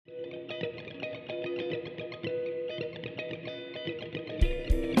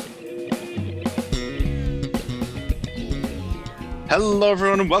Hello,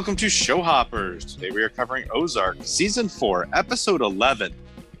 everyone, and welcome to Show Hoppers. Today we are covering Ozark, Season 4, Episode 11,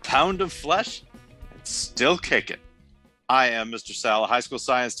 Pound of Flesh, and Still Kicking. I am Mr. Sal, a high school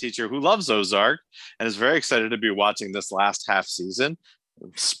science teacher who loves Ozark and is very excited to be watching this last half season.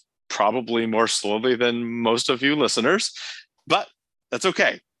 It's probably more slowly than most of you listeners, but that's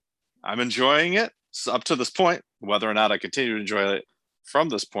okay. I'm enjoying it up to this point. Whether or not I continue to enjoy it from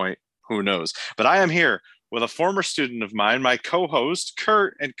this point, who knows? But I am here with a former student of mine, my co-host,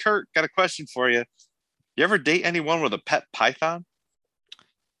 Kurt. And Kurt, got a question for you. You ever date anyone with a pet python?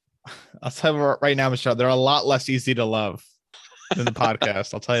 I'll tell you right now, Michelle, they're a lot less easy to love than the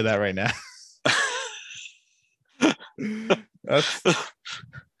podcast. I'll tell you that right now. that's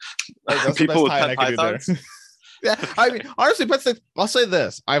people with pet pythons? Yeah, I mean, honestly, I'll say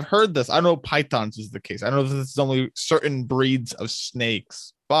this. I've heard this. I don't know if pythons is the case. I don't know if this is only certain breeds of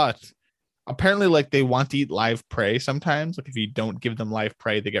snakes, but apparently, like, they want to eat live prey sometimes. Like, if you don't give them live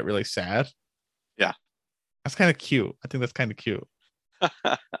prey, they get really sad. Yeah. That's kind of cute. I think that's kind of cute.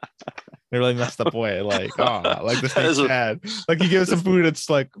 They really messed up way. Like, oh, like this thing's sad. Like, you give it some food, it's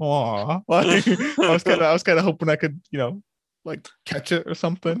like, oh. Like, I was kind of hoping I could, like catch it or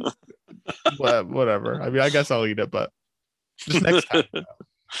something. Whatever. I mean, I guess I'll eat it, but just next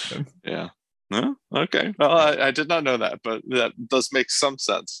time. Yeah. No? Okay. Well, I did not know that, but that does make some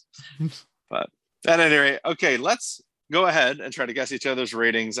sense. But at any rate, okay, let's go ahead and try to guess each other's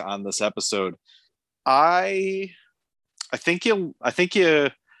ratings on this episode. I think you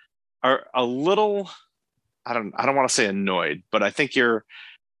are a little, I don't want to say annoyed, but I think you're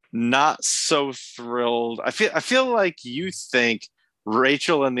not so thrilled. I feel like you think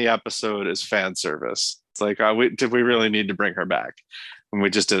Rachel in the episode is fan service. It's like, did we really need to bring her back? And we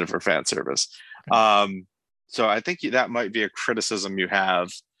just did it for fan service. So I think that might be a criticism you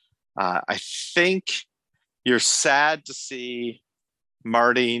have. I think you're sad to see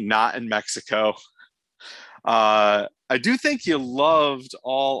Marty not in Mexico. I do think you loved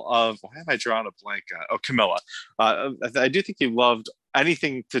all of, why am I drawing a blank? Camilla. I do think you loved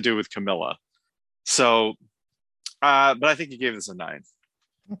anything to do with Camilla. So, but I think you gave this a 9.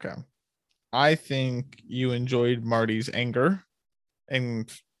 Okay. I think you enjoyed Marty's anger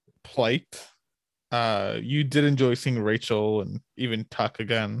and plight. You did enjoy seeing Rachel and even Tuck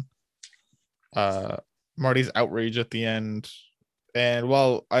again. Marty's outrage at the end. And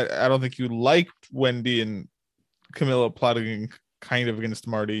while I don't think you liked Wendy and Camilla plotting kind of against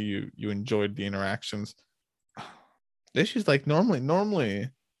Marty, you enjoyed the interactions. The issue is, like, normally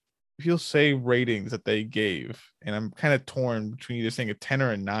if you'll say ratings that they gave, and I'm kind of torn between either saying a 10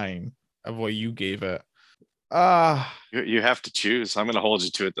 or a 9 of what you gave it. You have to choose. I'm going to hold you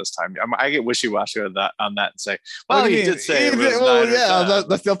to it this time. I get wishy-washy on that and say, well, you did say it was 9 yeah,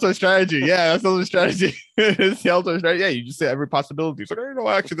 that's the ultimate strategy. Yeah, that's the ultimate strategy. It's the ultimate strategy. Yeah, you just say every possibility. It's like, oh, no,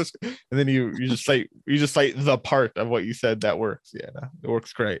 actually, this, and then you just cite the part of what you said that works. Yeah, no, it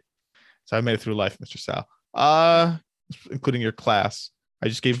works great. So I made it through life, Mr. Sal. Including your class. I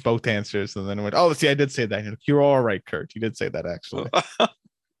just gave both answers, and then I went, oh, see, I did say that. You're all right, Kurt. You did say that, actually.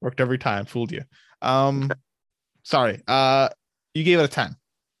 Worked every time. Fooled you. Sorry. You gave it a 10.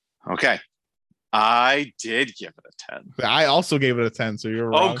 Okay. I did give it a 10. I also gave it a 10, so you're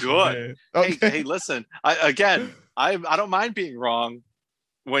wrong. Oh, good. Okay. Hey, listen. I don't mind being wrong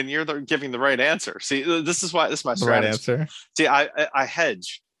when you're giving the right answer. See, this is my strategy. Right answer. See, I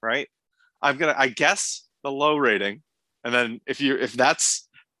hedge, right? I guess the low rating, and then if that's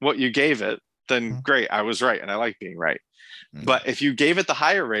what you gave it, then great. I was right, and I like being right. But if you gave it the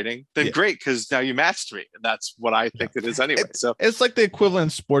higher rating, then great, because now you matched me, and that's what I think it is anyway. So it's like the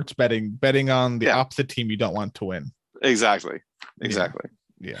equivalent of sports betting on the opposite team you don't want to win. Exactly.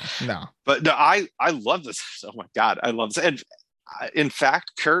 Yeah. No. But no, I love this. Oh my God, I love this. And in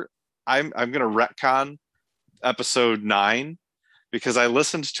fact, Kurt, I'm going to retcon episode 9 because I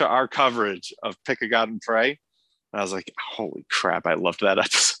listened to our coverage of Pick a God and Pray. And I was like, holy crap, I loved that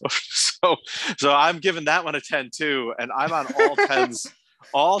episode. So I'm giving that one a 10 too. And I'm on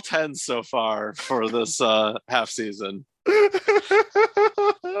all 10s so far for this half season.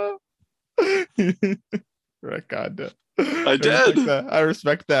 Right, God. I did. I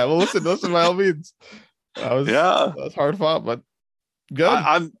respect that. Well, listen, by all means. That was hard fought, but good.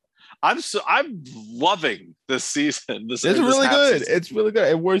 I'm loving this season. It's really good. Season. It's really good.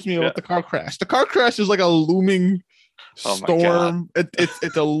 It worries me about the car crash. The car crash is like a looming storm.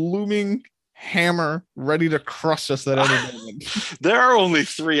 It's a looming hammer ready to crush us at any moment. There are only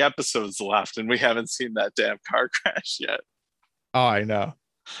 3 episodes left, and we haven't seen that damn car crash yet. Oh, I know.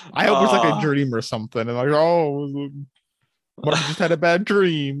 I hope it's like a dream or something. And like, but I just had a bad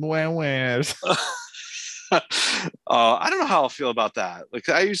dream. Wah, wah. I don't know how I'll feel about that. Like,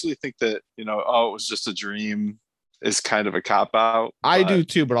 I usually think that, oh, it was just a dream is kind of a cop out. I do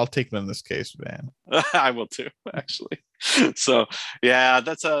too, but I'll take them in this case, man. I will too, actually. So yeah,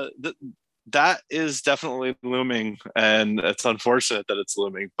 that is definitely looming, and it's unfortunate that it's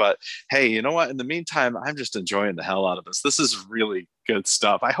looming. But hey, you know what? In the meantime, I'm just enjoying the hell out of this. This is really good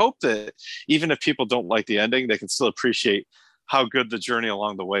stuff. I hope that even if people don't like the ending, they can still appreciate how good the journey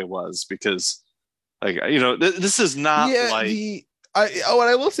along the way was, because, like, this is not what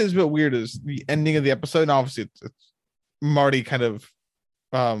I will say is a bit weird is the ending of the episode. And obviously, it's Marty kind of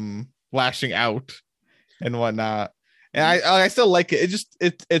lashing out and whatnot. And I still like it.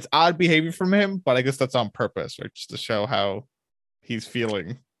 It's odd behavior from him, but I guess that's on purpose, right? Just to show how he's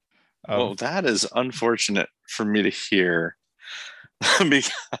feeling. Well, that is unfortunate for me to hear,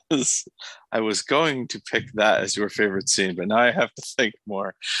 because I was going to pick that as your favorite scene, but now I have to think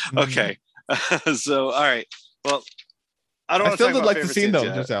more. Okay. So, all right. Well, I still did like the scene though.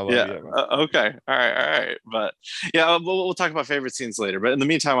 Just yeah. Okay. All right. But yeah, we'll talk about favorite scenes later. But in the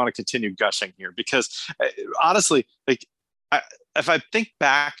meantime, I want to continue gushing here because honestly, like, if I think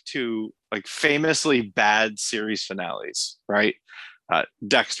back to like famously bad series finales, right?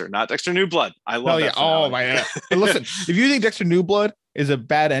 Dexter, not Dexter New Blood. I love. Yeah. Oh my god. But listen, if you think Dexter New Blood is a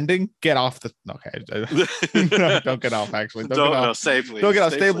bad ending, get off the. Okay, no, don't get off. Actually, don't get off. Stay, please. Don't get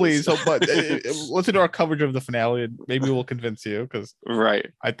off. Stay, please. So, but listen to our coverage of the finale, and maybe we'll convince you. Because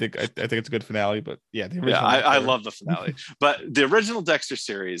I think it's a good finale. But yeah, I love the finale. But the original Dexter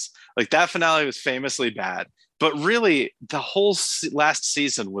series, like that finale, was famously bad. But really, the whole last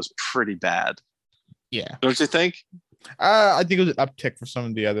season was pretty bad. Yeah, don't you think? I think it was an uptick for some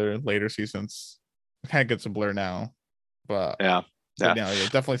of the other later seasons. It kind of gets a blur now, but yeah,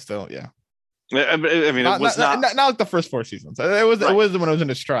 definitely still, yeah. I mean, it was not like the first 4 seasons. It was when it was in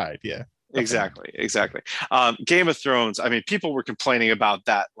its stride. Yeah, definitely. Exactly. Game of Thrones. I mean, people were complaining about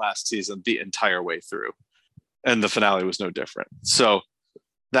that last season the entire way through, and the finale was no different. So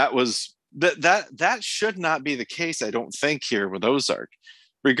that was that should not be the case. I don't think here with Ozark,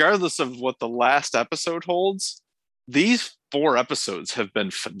 regardless of what the last episode holds. These 4 episodes have been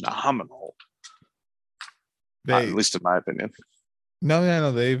phenomenal. At least in my opinion.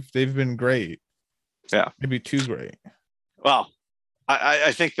 No, they've been great. Yeah, maybe too great. Well,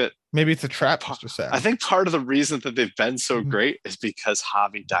 I think that maybe it's a trap, Mr. Sam. I think part of the reason that they've been so great is because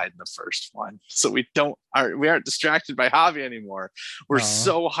Javi died in the first one, so we aren't distracted by Javi anymore. We're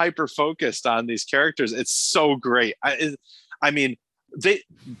so hyper focused on these characters. It's so great. I mean.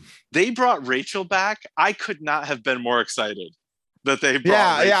 They brought Rachel back. I could not have been more excited that they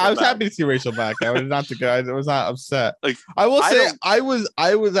brought Rachel I was back. happy to see Rachel back. I was not the guy. I was not upset. Like, I will say I was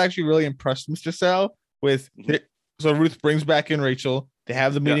actually really impressed, Mr. Sal, with so Ruth brings back in Rachel. They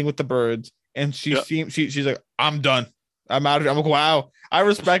have the meeting with the birds, and she's like, I'm done. I'm out of here. I'm like, wow. I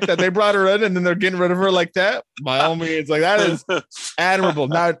respect that. They brought her in and then they're getting rid of her like that. By all means, like, that is admirable.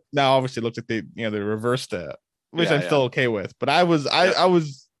 Now obviously it looks like they reversed that. Which I'm still okay with, but I was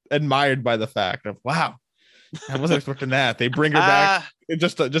admired by the fact of, wow, I wasn't expecting that. They bring her back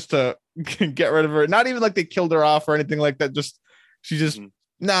just to get rid of her. Not even like they killed her off or anything like that.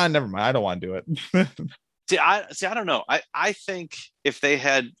 Never mind. I don't want to do it. See, I don't know. I think if they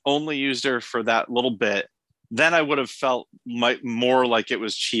had only used her for that little bit, then I would have felt more like it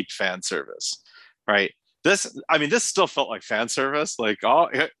was cheap fan service, right? This still felt like fan service. Like,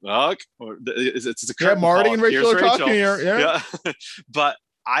 it's a Marty and Rachel are talking here. Yeah. But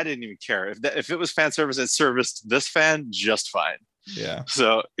I didn't even care if it was fan service. It serviced this fan just fine. Yeah.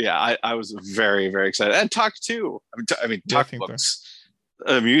 So yeah, I was very, very excited. And Tuck too. Tuck looks.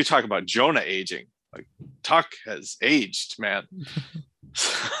 You talk about Jonah aging. Like, Tuck has aged, man.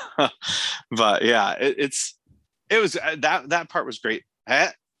 But yeah, it was that part was great.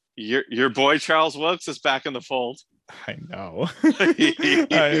 Your boy Charles Wilkes is back in the fold. I know.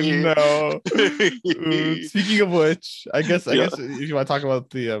 I know. Speaking of which, I guess if you want to talk about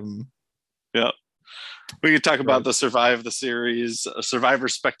the we could talk about the Survive the series, Survivor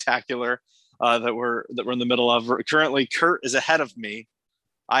Spectacular that we're in the middle of. Currently, Kurt is ahead of me.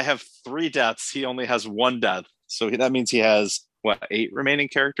 I have 3 deaths. He only has 1 death, so that means he has 8 remaining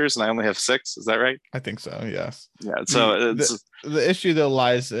characters, and I only have 6. Is that right? I think so. Yes. Yeah. So the issue though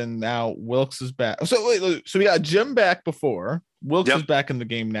lies in now Wilkes is back. So we got Jim back before. Wilkes is back in the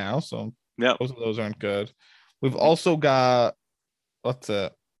game now. So both of those aren't good. We've also got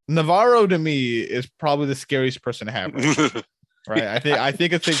Navarro. To me, is probably the scariest person to have. Right. I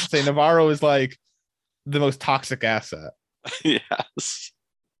think it's safe to say Navarro is like the most toxic asset. Yes.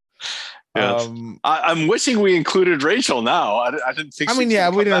 Yes. I'm wishing we included Rachel now. I didn't think. I mean, yeah,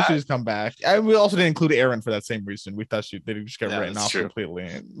 we didn't know she was come back. We also didn't include Aaron for that same reason. We thought they just got written off completely.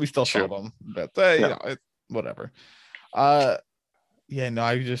 And we still saw them, but you know, whatever. Yeah, no,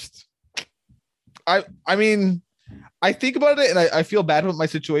 I mean, I think about it and I feel bad with my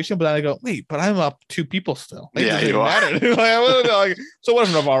situation, but then I go, wait, but I'm up 2 people still. Like, yeah, you matter. Like, so what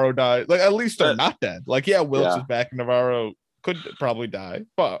if Navarro died? Like, at least they're not dead. Like, yeah, Wilkes is back. Navarro could probably die,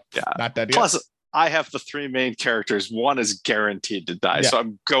 but not dead yet. Plus, I have the 3 main characters. One is guaranteed to die, so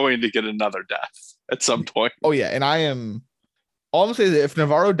I'm going to get another death at some point. Oh yeah, and all I'm saying is if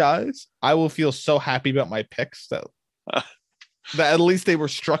Navarro dies, I will feel so happy about my picks that at least they were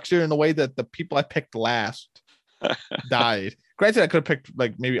structured in a way that the people I picked last died. Granted, I could have picked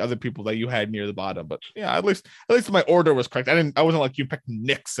like maybe other people that you had near the bottom, but yeah, at least my order was correct. I wasn't like you picked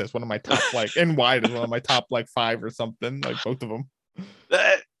Nyx as one of my top like and Wyatt as one of my top like 5 or something, like both of them.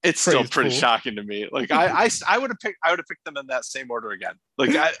 It's still pretty shocking to me. Like I would have picked them in that same order again.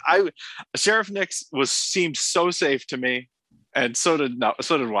 Like I Sheriff Nyx seemed so safe to me, and so did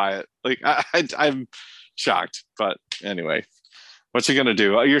Wyatt. Like I'm shocked, but anyway. What you gonna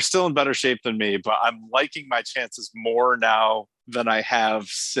do? You're still in better shape than me, but I'm liking my chances more now than I have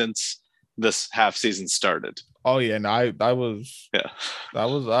since this half season started. Oh yeah, and I was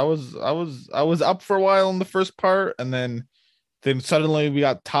up for a while in the first part, and then suddenly we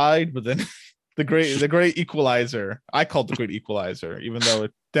got tied. But then the great equalizer. I called the great equalizer, even though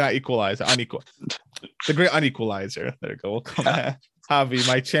it did not equalize. The great unequalizer. There you go. We'll call that Javi,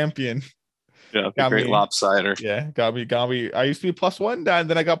 my champion. Yeah, the great lopsider. Yeah, got me. I used to be +1, and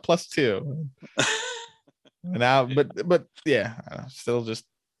then I got +2. Now, but yeah, still just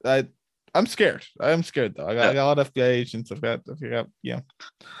I'm scared. I'm scared though. I got a lot of FBI agents. I've got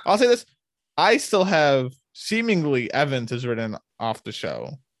I'll say this: I still have seemingly Evans is written off the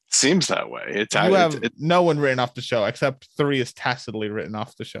show. Seems that way. You have no one written off the show except 3 is tacitly written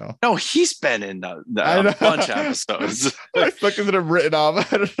off the show. No, he's been in a bunch of episodes. I still consider him written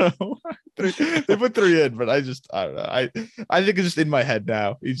off. I don't know. They put 3 in, but I don't know. I think it's just in my head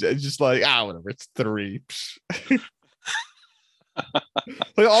now. It's just like whatever. It's 3.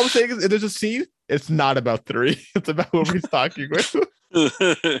 Like all I'm saying is, if there's a scene, it's not about 3. It's about whoever he's talking with.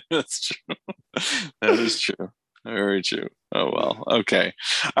 That's true. That is true. Very true. Oh well. Okay.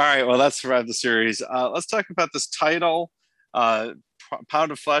 All right. Well, that's survived the series. Let's talk about this title. Pound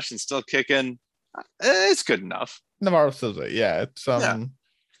of Flesh and Still Kicking. It's good enough. Navarro says it. Yeah. It's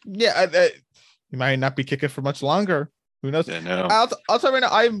you might not be kicking for much longer. Who knows? Yeah, no. I'll tell you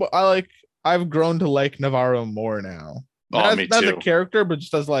right now. I've grown to like Navarro more now. Me not too. as a character, but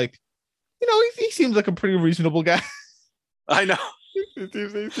just as like, he seems like a pretty reasonable guy. I know.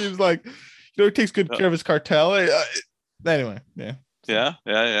 He seems like. He takes good care of his cartel. Anyway, yeah. Yeah.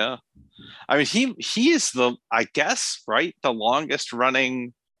 I mean, he is the longest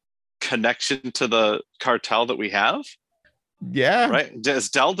running connection to the cartel that we have. Yeah. Right.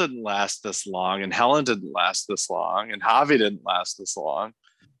 Dell didn't last this long, and Helen didn't last this long, and Javi didn't last this long.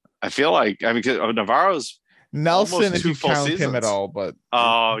 I feel like Navarro's Nelson, if you count him at all, but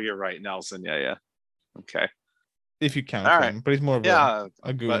you're right, Nelson. Yeah. Okay. If you count him, but he's more of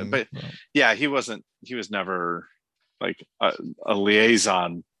a goon. But yeah, he was never like a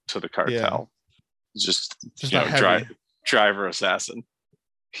liaison to the cartel. Yeah. Just driver assassin.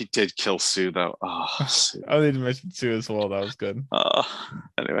 He did kill Sue though. Oh, Sue. I need to mention Sue as well. That was good.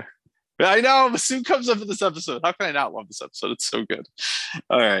 Anyway. I know Sue comes up in this episode. How can I not love this episode? It's so good.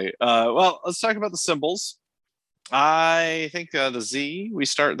 All right. Well, let's talk about the symbols. I think the Z, we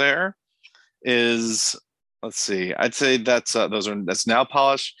start there, is, let's see. I'd say that's nail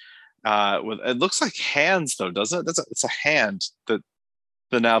polish. With it looks like hands though, doesn't it? It's a hand that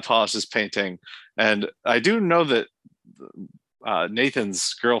the nail polish is painting, and I do know that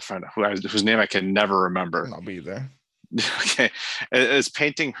Nathan's girlfriend, whose name I can never remember, I'll be there. Okay, is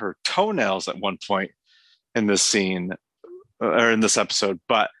painting her toenails at one point in this scene or in this episode,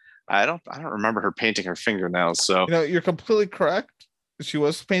 but I don't remember her painting her fingernails. So you're completely correct. She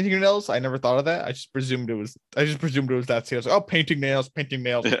was painting her nails. I never thought of that. I just presumed it was that scene. I was like, painting nails.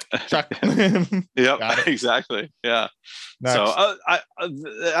 Check. Yep, exactly. Yeah. Next. So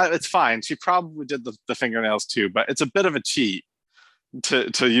it's fine. She probably did the fingernails too, but it's a bit of a cheat to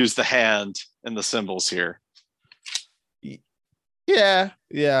use the hand in the symbols here. Yeah.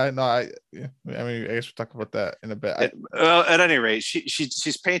 No, I mean, I guess we'll talk about that in a bit. At any rate,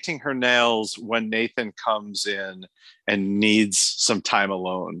 she's painting her nails when Nathan comes in and needs some time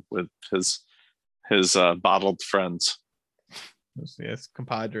alone with his bottled friends. Yes,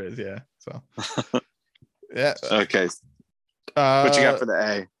 compadres. Yeah. So. Yeah. Okay. What you got for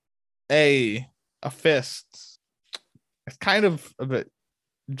the A? A fist. It's kind of a bit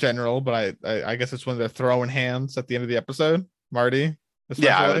general, but I guess it's when they're throwing hands at the end of the episode. Marty,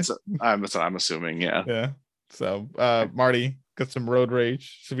 Yeah, especially. I'm assuming. Yeah. Yeah. So Marty got some road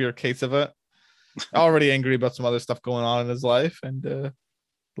rage, severe case of it. Already angry about some other stuff going on in his life, and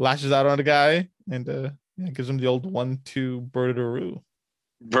lashes out on a guy and gives him the old 1-2 birdaroo.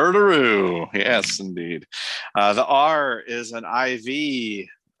 Birdaroo. Yes, indeed. The R is an IV,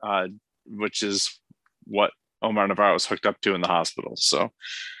 which is what Omar Navarro was hooked up to in the hospital. So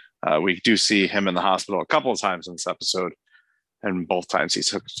we do see him in the hospital a couple of times in this episode, and both times he's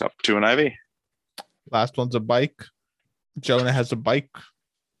hooked up to an IV. Last one's a bike. Jonah has a bike.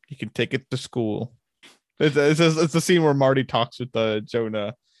 He can take it to school. It's a scene where Marty talks with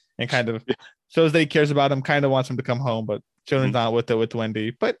Jonah and kind of shows that he cares about him, kind of wants him to come home, but Jonah's not with it with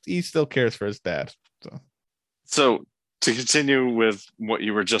Wendy, but he still cares for his dad. So to continue with what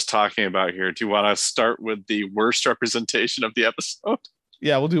you were just talking about here, do you want to start with the worst representation of the episode?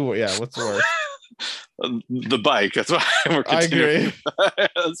 Yeah, we'll do. Yeah, what's the worst? The bike. That's why we're continuing. I agree.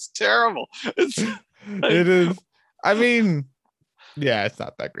 It's terrible. It is. I mean, yeah, it's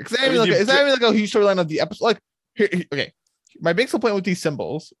not that great. It's not even like a huge storyline of the episode. Like, here, okay, my big complaint with these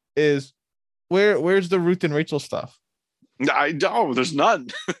symbols is where's the Ruth and Rachel stuff? I know there's none.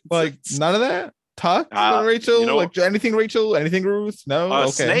 Like none of that. Tuck and Rachel, like anything Rachel, anything Ruth. No,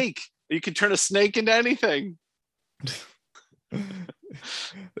 okay. Snake. You can turn a snake into anything.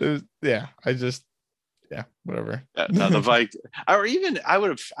 Yeah, whatever. No, the bike, or even I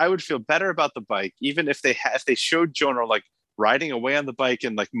would feel better about the bike, even if they showed Jonah like riding away on the bike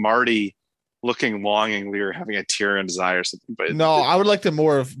and like Marty looking longingly or having a tear in his eye or something. But no, I would like to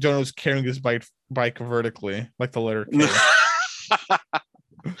more if Jonah was carrying his bike vertically, like the letter K.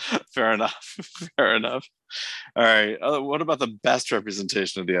 Fair enough. All right. What about the best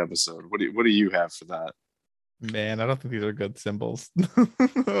representation of the episode? What do you have for that? Man, I don't think these are good symbols.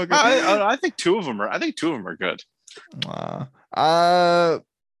 Okay. I think two of them are. Good.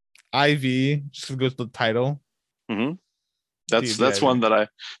 IV just goes to the title. Mm-hmm. That's one that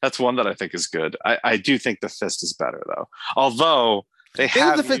I think is good. I do think the fist is better though. Although the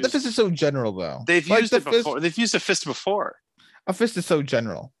fist is so general though. They've used it before. They've used a fist before. A fist is so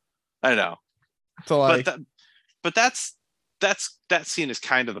general. I know. So like, but that scene is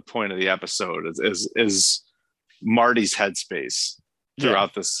kind of the point of the episode. Is Marty's headspace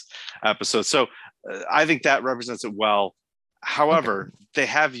throughout this episode. So I think that represents it well. However, they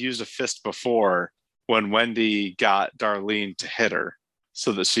have used a fist before when Wendy got Darlene to hit her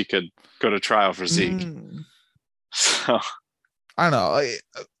so that she could go to trial for Zeke. So I don't know.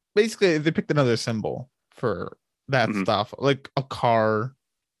 Basically, they picked another symbol for that stuff, like a car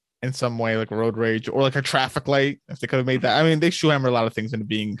in some way, like road rage, or like a traffic light. If they could have made that, I mean, they shoehhammer a lot of things into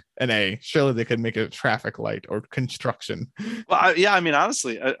being an A. Surely they could make a traffic light or construction. Well, I mean,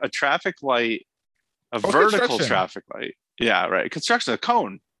 honestly, a traffic light, a vertical traffic light. Yeah, right. Construction, a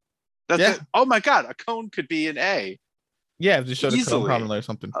cone. Oh my God, a cone could be an A. Yeah, if they showed a cone prominently or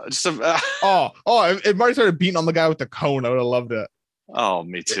something. If Marty started beating on the guy with the cone, I would have loved it. Oh,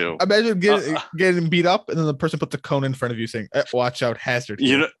 me too. Imagine getting beat up, and then the person puts a cone in front of you, saying, "Watch out, hazard."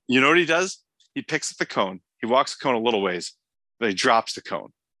 You know what he does? He picks up the cone. He walks the cone a little ways. Then he drops the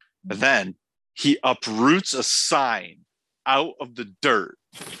cone. And then he uproots a sign out of the dirt.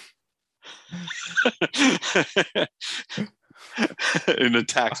 And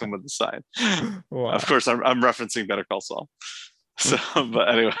attacks him with the sign. Wow. Of course, I'm referencing Better Call Saul. So, but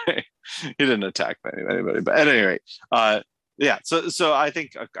anyway, he didn't attack anybody. But at any rate, yeah. So I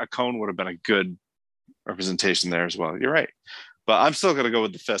think a cone would have been a good representation there as well. You're right, but I'm still going to go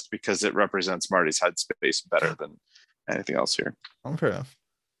with the fist because it represents Marty's headspace better than anything else here. Fair enough.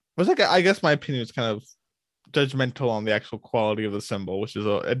 But like, I guess my opinion is kind of judgmental on the actual quality of the symbol, which is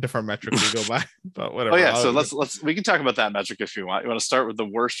a different metric we go by. But whatever. Oh yeah, so let's we can talk about that metric if you want. You want to start with the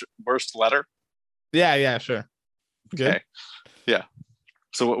worst letter? Yeah, sure. Good. Okay. Yeah.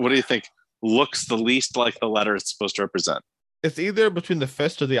 So what do you think looks the least like the letter it's supposed to represent? It's either between the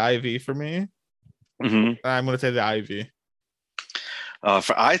fist or the IV for me. Mm-hmm. I'm going to say the IV.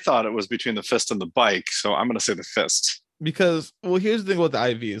 I thought it was between the fist and the bike, so I'm going to say the fist. Because, well, here's the thing with the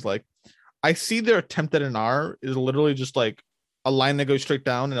IV is like, I see their attempt at an R is literally just like a line that goes straight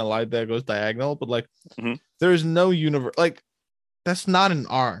down and a line that goes diagonal, but like there is no universe. Like that's not an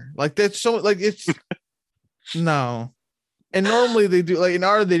R. Like that's so like it's no. And normally they do like in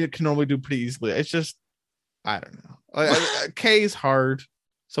R they can normally do pretty easily. It's just I don't know. Like K is hard,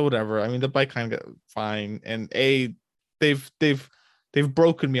 so whatever. I mean the bike kind of got fine, and A they've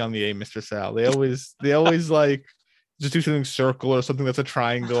broken me on the A, Mr. Sal. They always like just do something circle or something that's a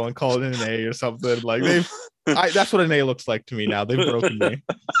triangle and call it an A or something. Like that's what an A looks like to me now. They've broken me.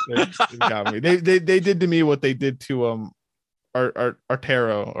 They've got me. They did to me what they did to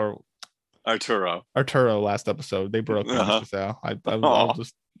Arturo last episode. They broke me. So I'll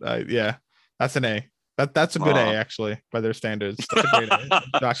just yeah, that's an A. That's a good A actually by their standards. That's a great A.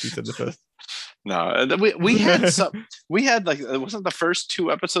 Jockey said the fifth. No, we had like, it wasn't the first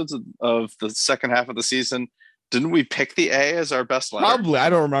 2 episodes of the second half of the season. Didn't we pick the A as our best letter? Probably. I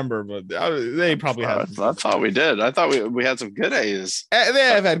don't remember, but they probably had. I thought we did. I thought we had some good A's. They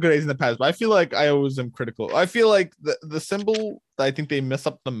have had good A's in the past, but I feel like I always am critical. I feel like the symbol that I think they mess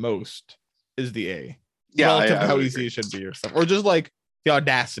up the most is the A. Yeah, relative to how easy it should be or stuff, or just like the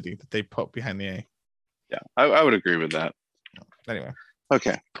audacity that they put behind the A. Yeah, I would agree with that. Anyway.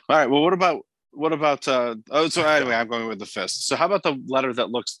 Okay. All right. Well, what about so anyway, I'm going with the fist. So how about the letter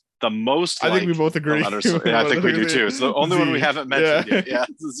that looks the most I think we both agree. Yeah, I think we do too. It's the only one we haven't mentioned yet. Yeah,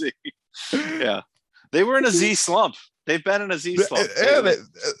 it's a Z. Yeah. They were in a Z slump. They've been in a Z slump.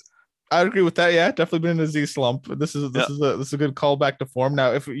 I agree with that. Yeah, definitely been in a Z slump. This is a good callback to form.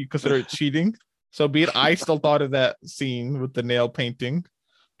 Now, if you consider it cheating, so be it. I still thought of that scene with the nail painting.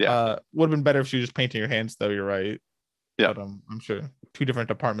 Yeah. Would have been better if she was just painting her hands, though. You're right. Yeah. But I'm sure 2 different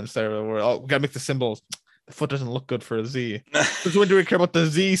departments there where we gotta make the symbols. The foot doesn't look good for a Z. Since when do we care about the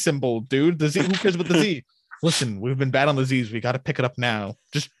Z symbol, dude? The Z, who cares about the Z? Listen, we've been bad on the Z's. We got to pick it up now.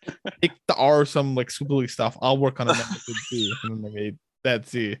 Just pick the R, some like squiggly stuff. I'll work on another good Z. And then they made that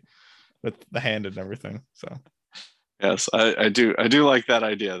Z with the hand and everything. So yes, I do like that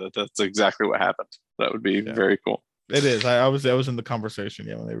idea that's exactly what happened. That would be very cool. It is. I was in the conversation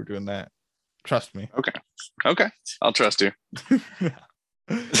when they were doing that. Trust me. Okay. I'll trust you.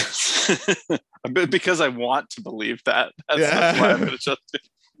 Because I want to believe that. That's why I'm going to trust you.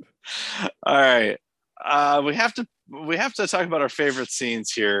 All right. We have to talk about our favorite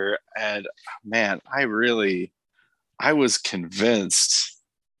scenes here. And man, I was convinced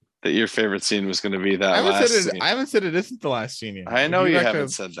that your favorite scene was going to be that scene. I haven't said it isn't the last scene yet. I know you haven't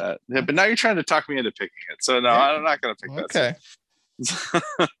said that. Yeah, but now you're trying to talk me into picking it. So no, I'm not going to pick that scene.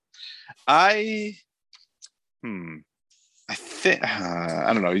 I think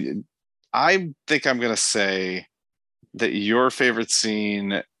I don't know. I think I'm gonna say that your favorite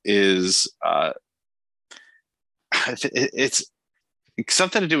scene is it's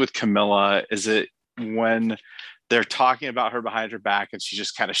something to do with Camilla. Is it when they're talking about her behind her back and she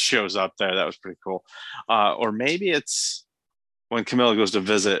just kind of shows up there? That was pretty cool. Or maybe it's when Camilla goes to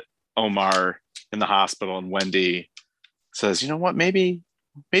visit Omar in the hospital and Wendy says, you know what, maybe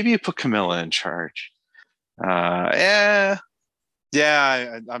you put Camilla in charge. I'm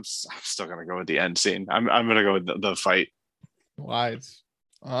still gonna go with the end scene. I'm gonna go with the fight. Wise.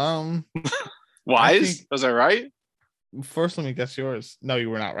 Wise? Was I right? First, let me guess yours. No, you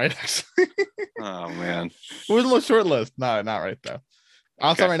were not right, actually. Oh man. It was a little short list. No, not right though.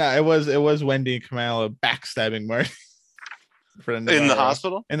 I'll tell right now, it was Wendy and Camilla backstabbing Marty. In the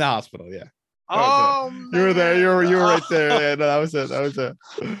hospital? In the hospital, yeah. Oh, you were there. You were right there. Yeah, no, that was it.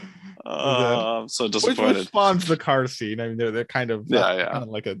 I'm so disappointed. Which spawns the car scene. I mean, they're kind of kind of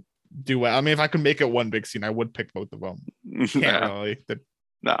like a duet. I mean, if I could make it one big scene, I would pick both of them. Can't really. They're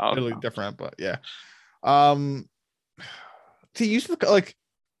really different, but yeah. To use like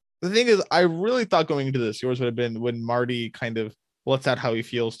the thing is, I really thought going into this, yours would have been when Marty kind of lets out how he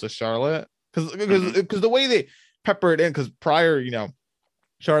feels to Charlotte, because the way they pepper it in, because prior,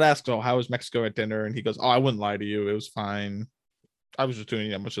 Charlotte asks, "Oh, how was Mexico at dinner?" And he goes, "Oh, I wouldn't lie to you. It was fine. I was just doing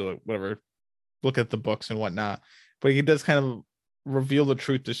much of whatever, look at the books and whatnot." But he does kind of reveal the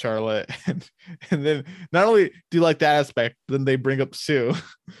truth to Charlotte, and then not only do you like that aspect, then they bring up Sue.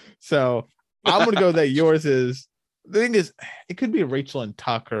 So I'm gonna go that yours is. The thing is, it could be Rachel and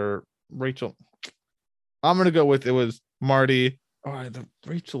Tuck or Rachel. I'm gonna go with it was Marty. All right,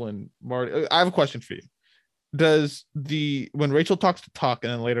 Rachel and Marty. I have a question for you. Does when Rachel talks to Tuck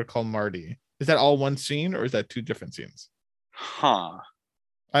and then later call Marty, is that all one scene or is that 2 different scenes? Huh.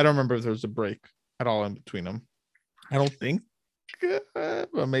 I don't remember if there was a break at all in between them. I don't think,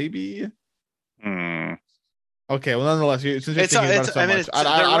 but maybe. Okay, well, nonetheless, since you're thinking about it so much,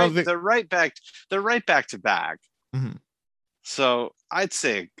 I don't think they're right back. They're right back to back. Mm-hmm. So I'd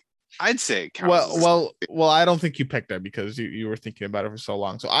say it counts. Well, I don't think you picked that because you were thinking about it for so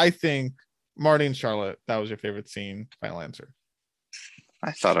long. So I think Marty and Charlotte, that was your favorite scene. Final answer.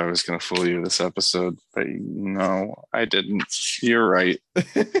 I thought I was going to fool you this episode, but no, I didn't. You're right.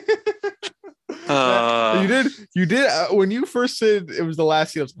 You did. When you first said it was the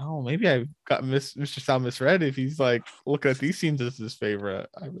last scene, I was like, oh, maybe I got Mr. Sal misread if he's like looking at these scenes as his favorite.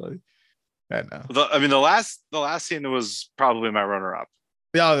 I know. I mean, the last scene was probably my runner-up.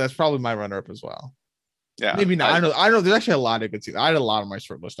 Yeah, that's probably my runner-up as well. Yeah, maybe not. I know. There's actually a lot of good scenes. I had a lot on my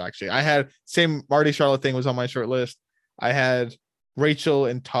short list actually. I had same Marty Charlotte thing was on my short list. I had Rachel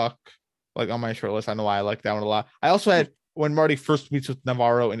and Tuck like on my short list. I know why I like that one a lot. I also had when Marty first meets with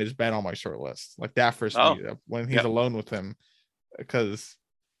Navarro in his bed on my short list, like that first meet when he's alone with him, because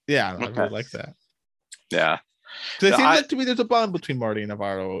I really like that. Yeah, because it seems like to me there's a bond between Marty and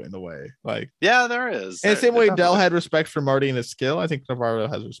Navarro in a way. Like there is. And the same way Del had respect for Marty and his skill, I think Navarro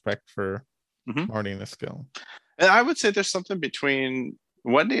has respect for Marty and his skill. And I would say there's something between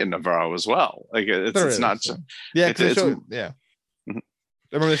Wendy and Navarro as well. Like it's not just I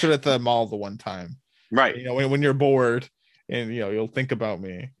remember they showed at the mall the one time. Right. You know, when you're bored and you'll think about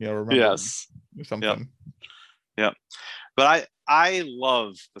me, remember something. Yeah. But I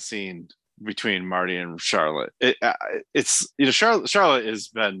love the scene between Marty and Charlotte. It's Charlotte has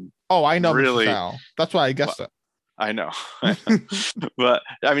been I know really that's why I guess that. I know. But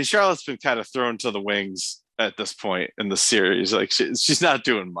I mean Charlotte's been kind of thrown to the wings at this point in the series. Like she's not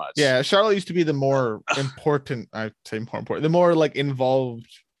doing much. Yeah, Charlotte used to be the more important, I'd say more important, the more like involved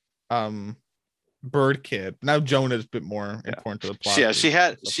bird kid. Now Jonah's a bit more important to the plot. Yeah, she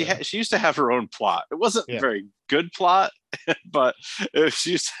used to have her own plot. It wasn't a very good plot, but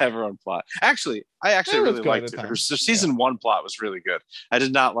she used to have her own plot. Actually, I really liked it. Her season 1 plot was really good. I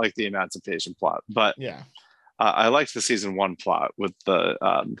did not like the emancipation plot, but I liked the season 1 plot with the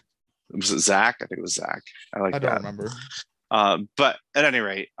was it Zach? I think it was Zach. I don't remember. But at any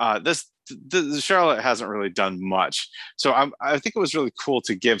rate, this Charlotte hasn't really done much. So I think it was really cool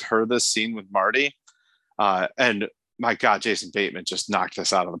to give her this scene with Marty. And my God, Jason Bateman just knocked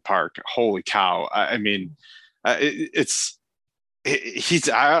this out of the park. Holy cow. I mean, he's,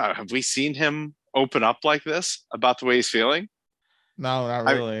 have we seen him open up like this about the way he's feeling? No, not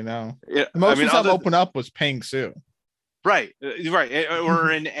really. No. The most time open up was Peng Su. Right.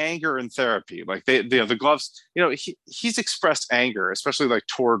 Or in anger in therapy. Like the gloves, he's expressed anger, especially like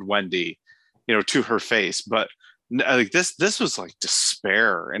toward Wendy, to her face. But like this was like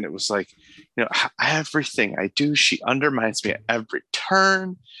despair. And it was like, everything I do, she undermines me at every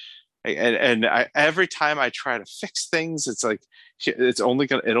turn. And every time I try to fix things, it's like, it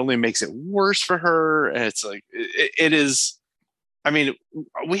only makes it worse for her. And it's like, it is. I mean,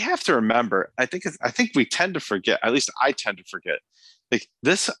 we have to remember, I think we tend to forget, at least I tend to forget, like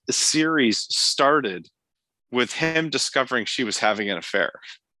this series started with him discovering she was having an affair.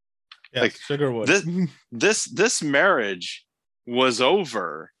 Yeah, like Sugarwood. This marriage was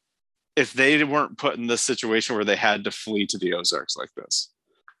over if they weren't put in this situation where they had to flee to the Ozarks like this.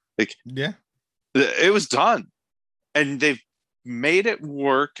 Like, it was done. And they've made it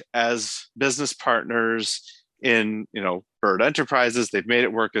work as business partners in Bird Enterprises. They've made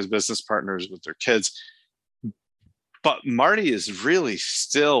it work as business partners with their kids, but Marty is really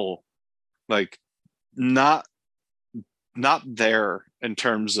still like not there in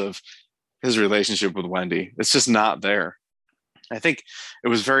terms of his relationship with Wendy. It's just not there. I think it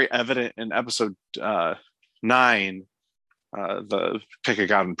was very evident in episode 9, the Pick a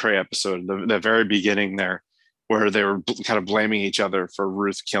God and Pray episode, the very beginning there, where they were kind of blaming each other for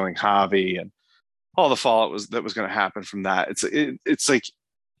Ruth killing Javi and all the fallout that was going to happen from that. It's like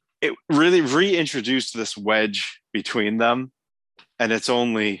it really reintroduced this wedge between them, and it's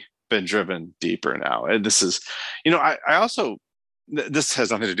only been driven deeper now. And this is, I also, this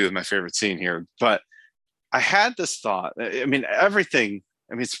has nothing to do with my favorite scene here, but I had this thought. I mean, everything.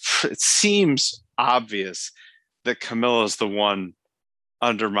 I mean, it seems obvious that Camilla is the one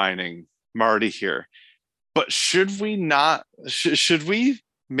undermining Marty here, but should we not? Should we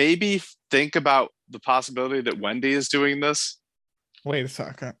maybe think about the possibility that Wendy is doing this? Wait a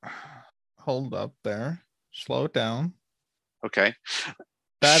second. Hold up there. Slow it down. Okay.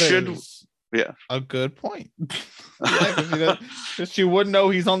 That is a good point. She wouldn't know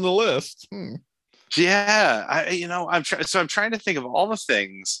he's on the list. Yeah. I'm trying to think of all the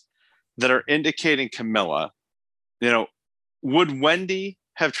things that are indicating Camilla. Would Wendy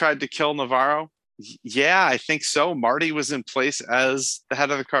have tried to kill Navarro? Yeah, I think so. Marty was in place as the head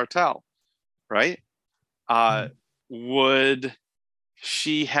of the cartel, right? Would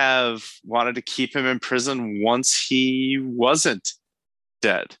she have wanted to keep him in prison once he wasn't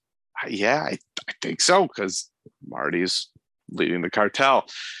dead? Yeah, I think so, because Marty's leading the cartel.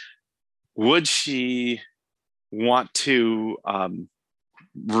 Would she want to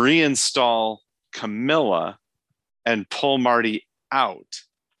reinstall Camilla and pull Marty out?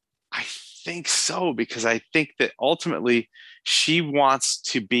 I think so, because I think that ultimately she wants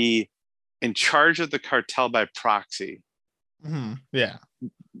to be in charge of the cartel by proxy. Yeah.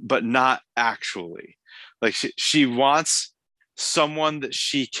 but not actually. Like she wants someone that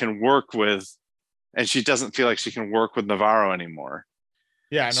she can work with, and she doesn't feel like she can work with Navarro anymore.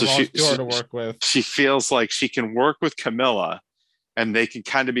 Yeah, So Navarro's too hard to work with. she feels like she can work with Camilla, and they can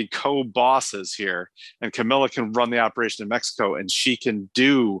kind of be co-bosses here, and Camilla can run the operation in Mexico, and she can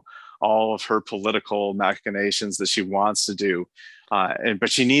do all of her political machinations that she wants to do, but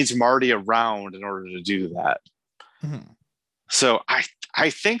she needs Marty around in order to do that. Mm-hmm. So I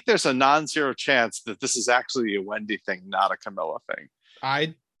think there's a non-zero chance that this is actually a Wendy thing, not a Camilla thing.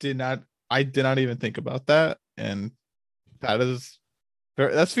 I did not even think about that, and that's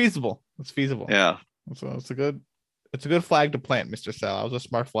feasible. It's feasible. Yeah. So it's a good flag to plant, Mr. Sal. That was a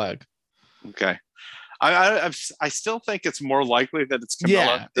smart flag. Okay. I still think it's more likely that it's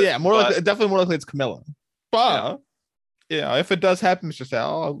Camilla. Yeah, definitely more likely it's Camilla. But yeah, if it does happen, Mr.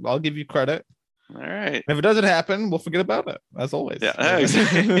 Sal, I'll give you credit. All right. And if it doesn't happen, we'll forget about it, as always. Yeah,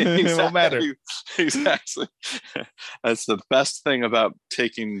 exactly. It won't matter. Exactly. That's the best thing about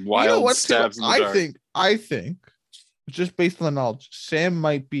taking wild stabs in the dark. I think, just based on the knowledge, Sam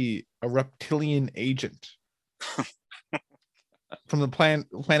might be a reptilian agent from the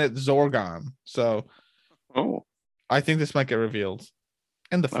planet Zorgon. So, I think this might get revealed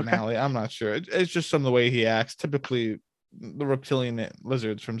in the finale. Okay. I'm not sure. It's just some of the way he acts. Typically, the reptilian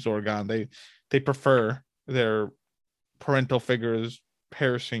lizards from Zorgon, they prefer their parental figures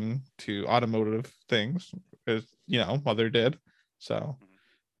perishing to automotive things, as Mother did. So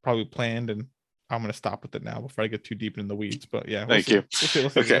probably planned, and I'm gonna stop with it now before I get too deep in the weeds. But yeah, thank you. We'll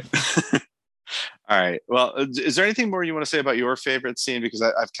see. Okay. All right. Well, is there anything more you want to say about your favorite scene? Because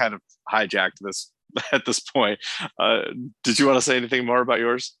I've kind of hijacked this at this point. Did you want to say anything more about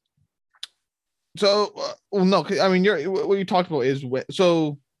yours? So, no. I mean, what you talked about is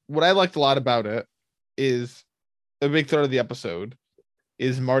what I liked a lot about it is a big thread of the episode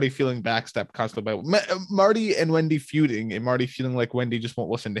is Marty feeling backstabbed constantly by Marty and Wendy feuding, and Marty feeling like Wendy just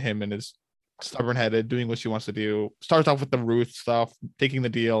won't listen to him and is stubborn-headed, doing what she wants to do. Starts off with the Ruth stuff, taking the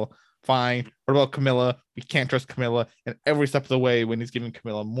deal. Fine. What about Camilla? We can't trust Camilla. And every step of the way, when he's giving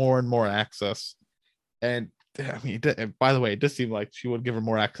Camilla more and more access. And I mean, by the way, it does seem like she would give her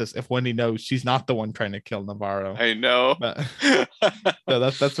more access if Wendy knows she's not the one trying to kill Navarro. I know. So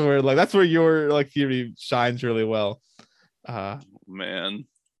that's where your theory shines really well. Man.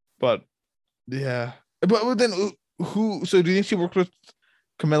 But yeah. But then who? So do you think she worked with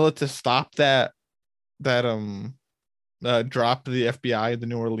Camilla to stop that drop to the FBI, the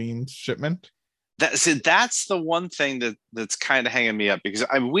New Orleans shipment? That's the one thing that's kind of hanging me up, because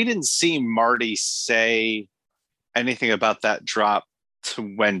we didn't see Marty say anything about that drop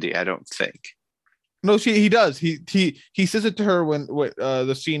to Wendy, I don't think. No, he does. He says it to her when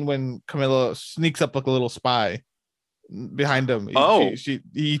the scene when Camilla sneaks up like a little spy behind him.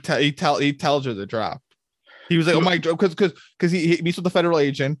 He tells her the drop. He was like, "Oh my," because he meets with the federal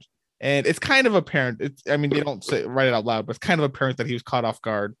agent. And it's kind of apparent. They don't write it out loud, but it's kind of apparent that he was caught off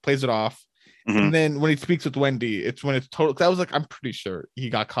guard, plays it off. Mm-hmm. And then when he speaks with Wendy, it's when it's total. Cause I was like, I'm pretty sure he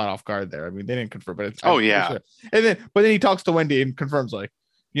got caught off guard there. I mean, they didn't confirm, but it's yeah. Sure. But then he talks to Wendy and confirms,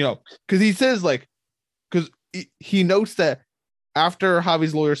 because he says because he notes that after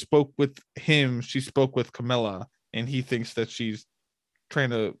Javi's lawyer spoke with him, she spoke with Camilla, and he thinks that she's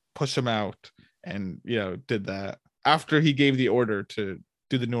trying to push him out, and did that after he gave the order to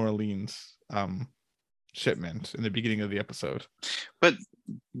do the New Orleans shipment in the beginning of the episode. But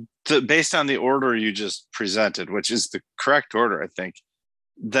based on the order you just presented, which is the correct order, I think,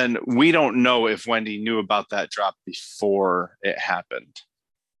 then we don't know if Wendy knew about that drop before it happened.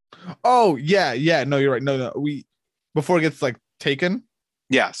 Oh, yeah. No, you're right. No. Before it gets taken?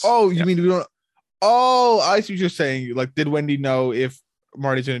 Yes. Oh, you mean we don't? Oh, I see what you're saying. Did Wendy know if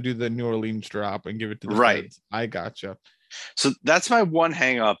Marty's going to do the New Orleans drop and give it to the feds? I gotcha. So that's my one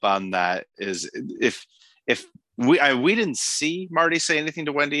hang up on that, is if we didn't see Marty say anything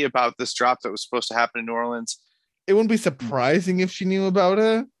to Wendy about this drop that was supposed to happen in New Orleans. It wouldn't be surprising if she knew about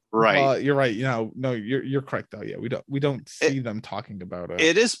it. Right. You're right. No, you're correct though. Yeah, we don't see them talking about it.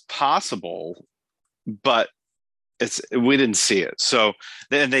 It is possible, but we didn't see it. So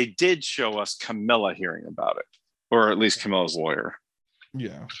then they did show us Camilla hearing about it, or at least Camilla's lawyer.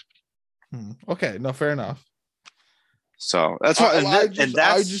 Yeah. Okay. No, fair enough. So that's why,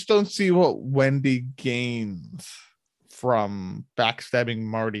 I just don't see what Wendy gains from backstabbing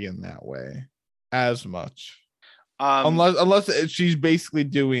Marty in that way as much, unless she's basically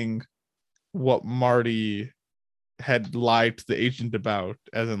doing what Marty had lied to the agent about,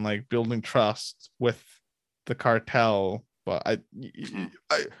 as in building trust with the cartel. But I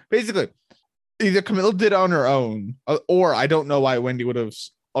basically either Camilla did on her own, or I don't know why Wendy would have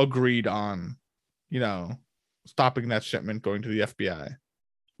agreed on, stopping that shipment going to the FBI.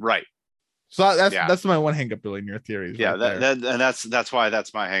 Right. So that's my one hang up, Billy, in your theories. Yeah, right and that's why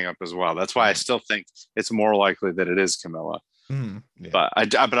that's my hang up as well. That's why I still think it's more likely that it is Camilla. Yeah.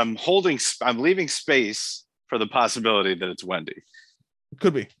 But I'm leaving space for the possibility that it's Wendy.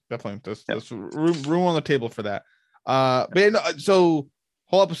 Could be, definitely. There's room on the table for that. So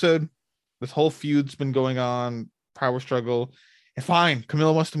whole episode, this whole feud's been going on, power struggle, and fine,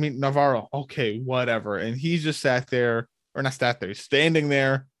 Camilla wants to meet Navarro. Okay, whatever. And he's just sat there, or not sat there, he's standing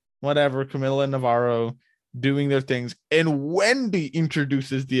there, whatever. Camilla and Navarro doing their things, and Wendy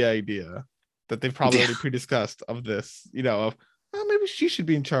introduces the idea that they've probably already pre-discussed of this, of maybe she should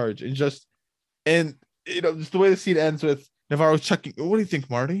be in charge, just the way the scene ends with Navarro checking. What do you think,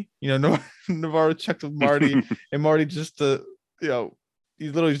 Marty? Navarro checked with Marty, and Marty just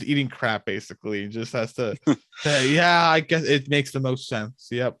he's literally just eating crap basically. He just has to say, yeah, I guess it makes the most sense.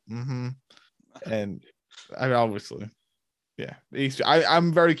 Yep. Mm-hmm. And I mean, obviously, yeah.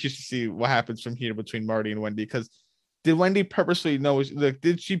 I'm very curious to see what happens from here between Marty and Wendy, because did Wendy purposely know?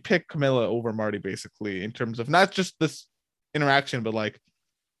 Did she pick Camilla over Marty basically in terms of not just this interaction, but like,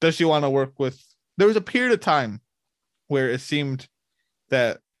 does she want to work with? There was a period of time where it seemed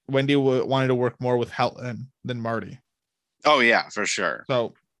that Wendy wanted to work more with Helen than Marty. Oh yeah, for sure.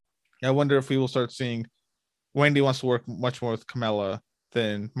 So I wonder if we will start seeing Wendy wants to work much more with Camilla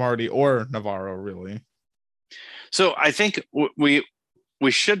than Marty or Navarro, really. So I think we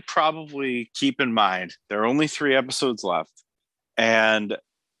should probably keep in mind there are only 3 episodes left, and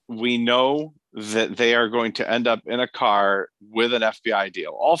we know that they are going to end up in a car with an FBI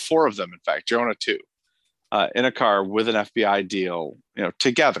deal. All 4 of them, in fact, Jonah too, in a car with an FBI deal,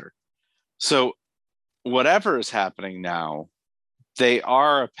 together. So whatever is happening now, they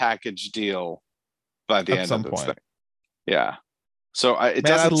are a package deal by the end of this thing. Yeah. So I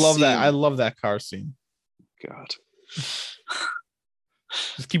love that. I love that car scene. God.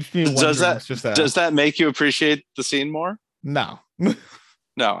 Just keeps me wondering. Does that make you appreciate the scene more? No.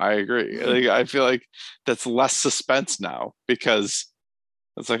 No, I agree. I feel like that's less suspense now, because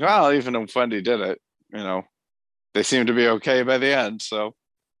it's like, well, even if Wendy did it, they seem to be okay by the end. So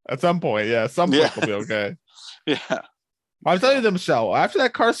at some point, they'll be okay. Yeah. I'm telling you, Michelle, after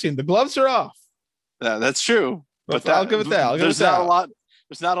that car scene, the gloves are off. Yeah, that's true. But I'll give it that. There's not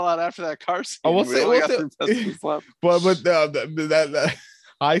a lot after that car scene. We'll see. But that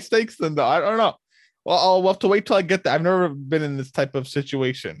high stakes, then I don't know. Well, we'll have to wait till I get that. I've never been in this type of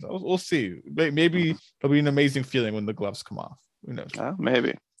situation. We'll see. Maybe it'll be an amazing feeling when the gloves come off. Who knows?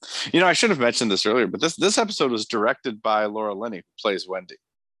 Maybe. I should have mentioned this earlier, but this episode was directed by Laura Linney, who plays Wendy.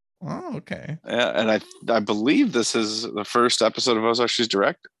 Oh, okay. Yeah, and I believe this is the first episode of Ozark she's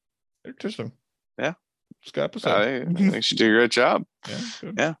directed. Interesting. Yeah. It's a good episode. I think she did a great job.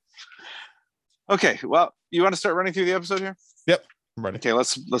 Yeah. Okay. Well, you want to start running through the episode here? Yep. I'm ready. Okay,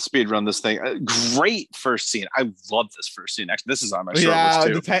 let's speed run this thing. Great first scene. I love this first scene. Actually, this is on my short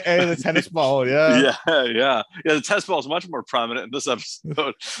list too. The tennis ball. Yeah. Yeah. The tennis ball is much more prominent in this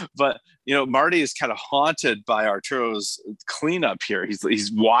episode. But Marty is kind of haunted by Arturo's cleanup here.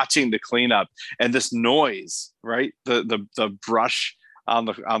 He's watching the cleanup, and this noise, right? The brush on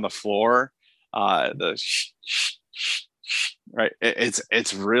the floor, the right.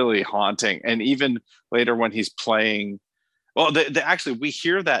 It's really haunting. And even later when he's playing. Well, actually, we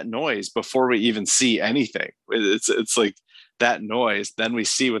hear that noise before we even see anything. It's like that noise. Then we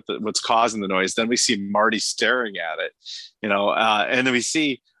see what's causing the noise. Then we see Marty staring at it, and then we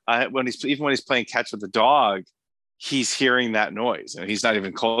see when he's playing catch with the dog, he's hearing that noise, and he's not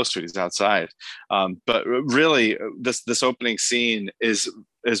even close to it. He's outside. But really, this opening scene is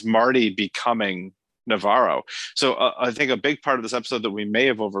Marty becoming Navarro. So I think a big part of this episode that we may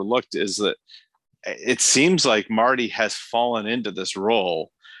have overlooked is that it seems like Marty has fallen into this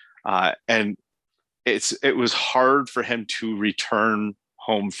role, and it was hard for him to return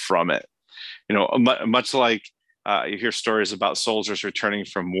home from it. Much like you hear stories about soldiers returning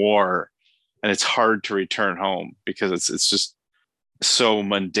from war, and it's hard to return home because it's just so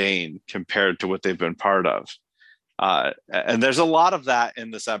mundane compared to what they've been part of. And there's a lot of that in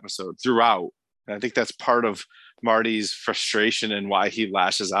this episode throughout. And I think that's part of Marty's frustration and why he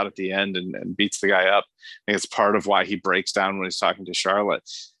lashes out at the end and beats the guy up. I think it's part of why he breaks down when he's talking to Charlotte,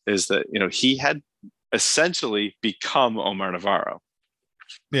 is that, he had essentially become Omar Navarro.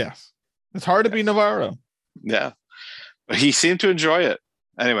 Yes. It's hard to be Navarro. Yeah. But he seemed to enjoy it.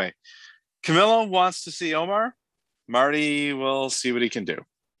 Anyway, Camilla wants to see Omar. Marty will see what he can do.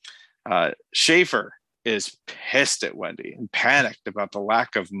 Schaefer is pissed at Wendy and panicked about the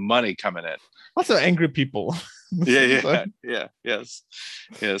lack of money coming in. Lots of angry people. Yes.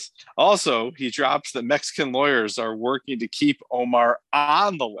 Also, he drops that Mexican lawyers are working to keep Omar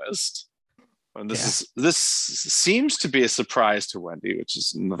on the list. And this seems to be a surprise to Wendy, which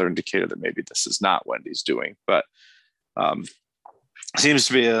is another indicator that maybe this is not Wendy's doing, but seems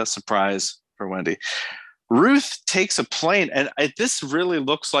to be a surprise for Wendy. Ruth takes a plane, and this really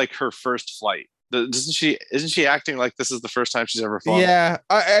looks like her first flight. Isn't she acting like this is the first time she's ever flown? Yeah,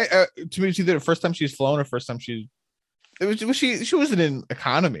 I to me, it's either the first time she's flown or first time she wasn't in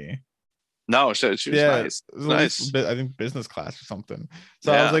economy. No, she was nice. Nice. I think business class or something.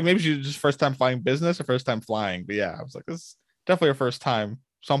 So I was like, maybe she's just first time flying business or first time flying. But yeah, I was like, this is definitely her first time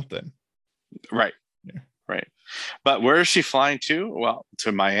something. Right. Yeah. Right. But where is she flying to? Well,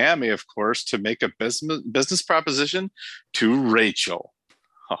 to Miami, of course, to make a business proposition to Rachel.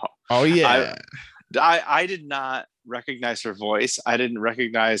 Oh yeah. I did not recognize her voice. I didn't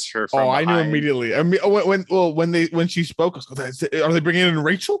recognize her from I knew immediately. I mean, when she spoke, I was like, are they bringing in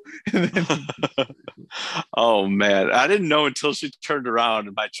Rachel? Oh man, I didn't know until she turned around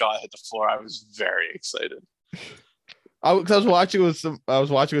and my jaw hit the floor. I was very excited. I was watching with some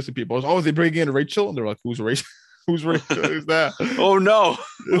people. I was, are they bringing in Rachel? And they're like, who's Rachel? Who's Rachel? Who's that? Oh no.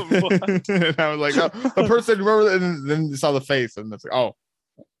 And I was like, oh, the person, remember, and then you saw the face, and it's like, oh,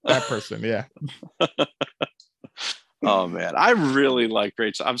 that person, yeah. Oh man, I really like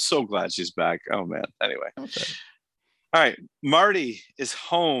Rachel. I'm so glad she's back. Oh man. Anyway. Okay. All right. Marty is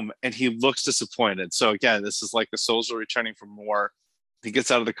home and he looks disappointed. So again, this is like a soldier returning from war. He gets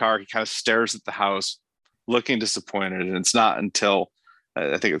out of the car, he kind of stares at the house, looking disappointed. And it's not until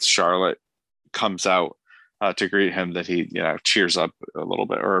I think it's Charlotte comes out to greet him that he cheers up a little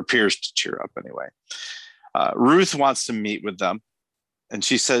bit, or appears to cheer up anyway. Ruth wants to meet with them, and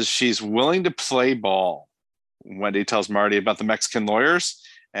she says she's willing to play ball. Wendy tells Marty about the Mexican lawyers,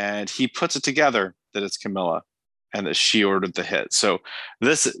 and he puts it together that it's Camilla and that she ordered the hit. So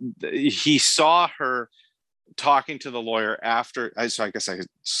he saw her talking to the lawyer after. So I guess I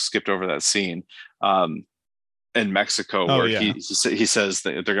skipped over that scene in Mexico where he says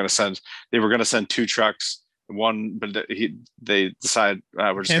that they were going to send 2 trucks. One, but they decide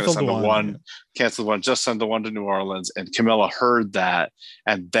we're just going to send the one, cancel the one, just send the one to New Orleans. And Camilla heard that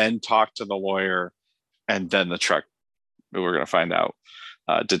and then talked to the lawyer. And then the truck, we're going to find out,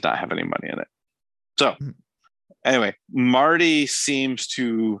 did not have any money in it. So anyway, Marty seems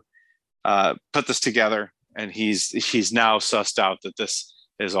to put this together, and he's now sussed out that this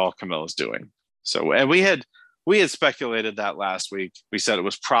is all Camilla's doing. So, and we had speculated that last week. We said it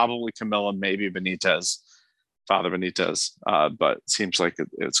was probably Camilla, maybe Father Benitez, but it seems like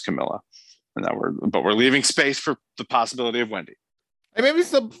it's Camilla. And now we're leaving space for the possibility of Wendy. And maybe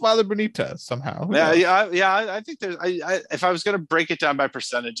some Father Benitez somehow. Yeah. I think there's. If I was going to break it down by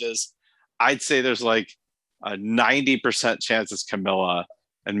percentages, I'd say there's like a 90% chance it's Camilla,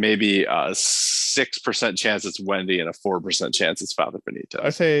 and maybe a 6% chance it's Wendy, and a 4% chance it's Father Benitez. I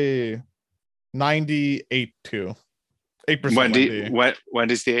say 98 to 8%.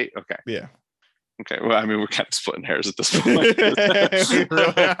 Wendy's the 8. Okay. Yeah. Okay, well, I mean, we're kind of splitting hairs at this point.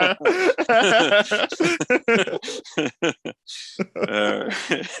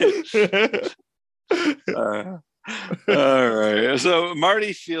 All right. So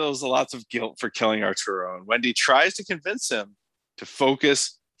Marty feels lots of guilt for killing Arturo, and Wendy tries to convince him to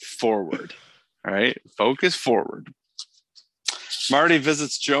focus forward. All right, focus forward. Marty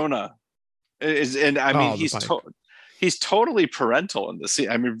visits Jonah, and I mean, he's totally parental in this scene.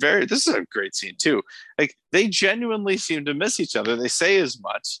 I mean, this is a great scene too. Like, they genuinely seem to miss each other. They say as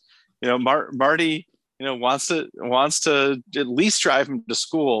much. Marty, wants to at least drive him to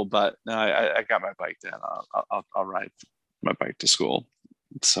school, but no, I got my bike then. I'll ride my bike to school.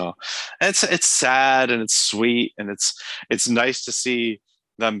 So it's sad and it's sweet, and it's nice to see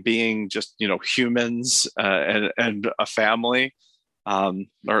them being just humans and a family, or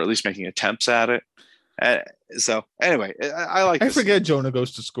at least making attempts at it. So anyway, I like. I forget Jonah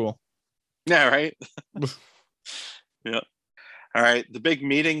goes to school. Yeah, right. Yeah. All right. The big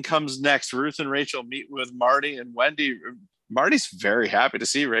meeting comes next. Ruth and Rachel meet with Marty and Wendy. Marty's very happy to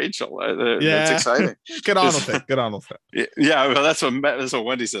see Rachel. Yeah, it's exciting. Get on with it. Yeah, well, that's what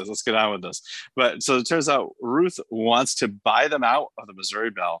Wendy says. Let's get on with this. But so it turns out Ruth wants to buy them out of the Missouri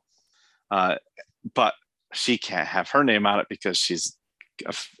Belle, but she can't have her name on it because she's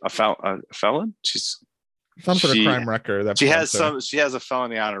a felon. She's some sort of crime record. She has a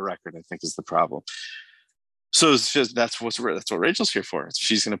felony on her record, I think, is the problem. So it's just that's what Rachel's here for.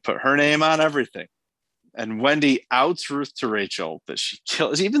 She's going to put her name on everything. And Wendy outs Ruth to Rachel that she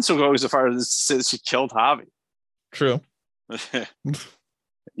kills. Even so goes so far as to say that she killed Javi. True.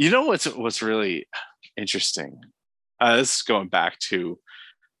 You know what's really interesting? This is going back to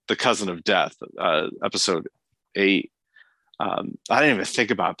the Cousin of Death, episode 8. I didn't even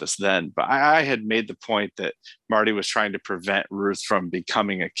think about this then, but I had made the point that Marty was trying to prevent Ruth from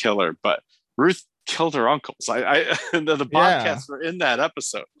becoming a killer, but Ruth killed her uncles. The Bobcats were in that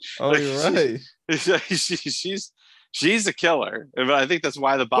episode. Oh, you're right. She's a killer. I think that's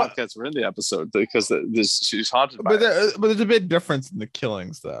why the Bobcats were in the episode, because she's haunted by it. But there's a big difference in the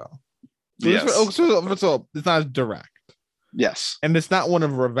killings, though. Yes. So it's not as direct. Yes. And it's not one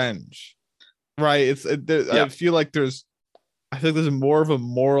of revenge, right? I feel like there's more of a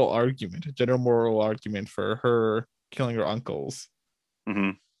moral argument, a general moral argument for her killing her uncles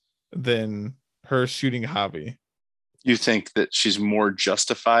than her shooting Javi. You think that she's more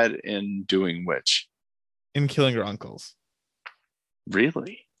justified in doing which? In killing her uncles.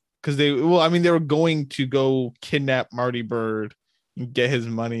 Really? Because they were going to go kidnap Marty Byrde and get his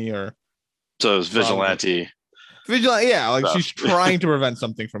money, or so it was vigilante. Yeah, like she's trying to prevent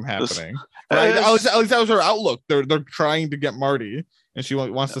something from happening. Right? At least that was her outlook. They're trying to get Marty, and she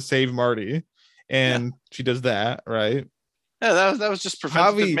wants to save Marty, and she does that, right? Yeah, that was just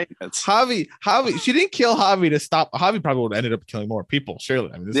preventative maintenance. Javi, she didn't kill Javi to stop. Javi probably would have ended up killing more people,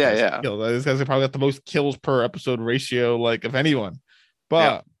 surely. I mean, this guy's probably got the most kills per episode ratio, like, of anyone.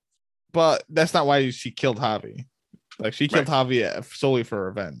 But that's not why she killed Javi. Like, she killed Javi solely for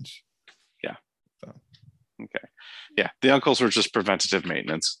revenge. Yeah. So. Okay. Yeah, the uncles were just preventative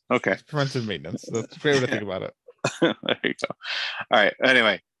maintenance. Okay. Preventative maintenance. That's a great way to think about it. There you go. All right.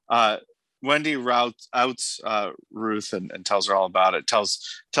 Anyway, Wendy outs Ruth and tells her all about it. Tells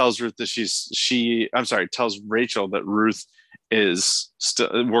Ruth that tells Rachel that Ruth is still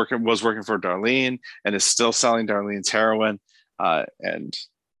was working for Darlene and is still selling Darlene's heroin. And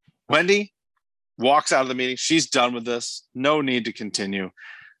Wendy walks out of the meeting. She's done with this. No need to continue.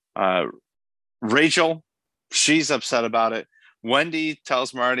 Rachel, she's upset about it. Wendy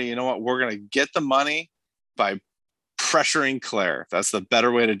tells Marty, you know what? We're going to get the money by pressuring Claire. That's the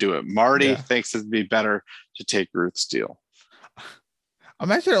better way to do it. Marty thinks it'd be better to take Ruth's deal.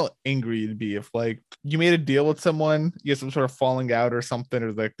 Imagine how angry you'd be if, like, you made a deal with someone, you had some sort of falling out or something,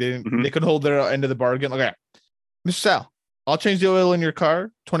 or like they couldn't hold their end of the bargain. Okay, Mr. Sal, I'll change the oil in your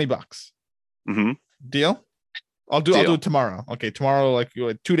car, $20. Deal? I'll do it tomorrow. Okay, tomorrow, like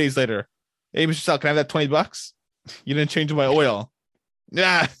 2 days later. Hey, Mr. Sal, can I have that $20? You didn't change my oil.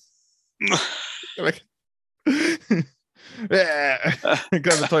 Yeah. Like, yeah.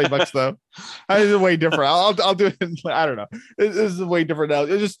 Grab the $20 though. This is way different. I'll do it. I don't know. This is way different now.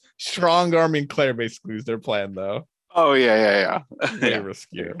 It's just strong arming Claire basically is their plan though. Oh yeah.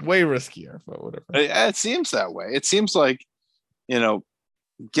 Way riskier, but whatever. It seems that way. It seems like,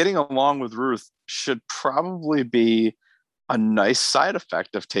 getting along with Ruth should probably be a nice side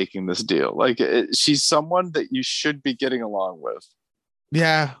effect of taking this deal. Like, she's someone that you should be getting along with.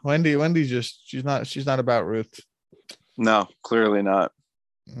 Yeah, Wendy she's not about Ruth. No, clearly not.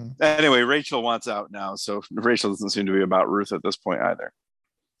 Anyway, Rachel wants out now, so Rachel doesn't seem to be about Ruth at this point either.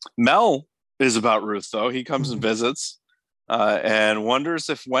 Mel is about Ruth though. He comes and visits and wonders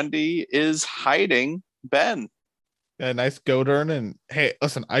if Wendy is hiding Ben. Yeah, nice go turn. And hey,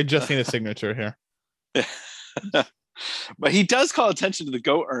 listen, I just need a signature here. But he does call attention to the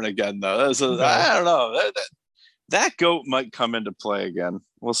goat urn again, though. So, I don't know. That goat might come into play again.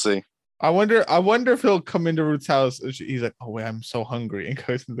 We'll see. I wonder if he'll come into Ruth's house. He's like, "Oh wait, I'm so hungry," and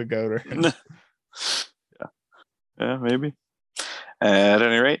goes to the goat urn. Yeah, maybe. At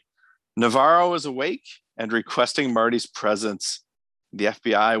any rate, Navarro is awake and requesting Marty's presence. The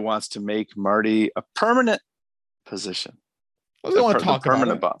FBI wants to make Marty a permanent position. Well, they want to talk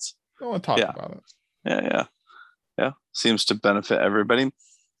permanent about it. boss. They want to talk about it. Yeah. Seems to benefit everybody.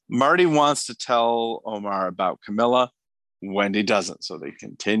 Marty wants to tell Omar about Camilla. Wendy doesn't, so they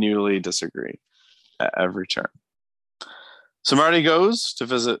continually disagree at every turn. So Marty goes to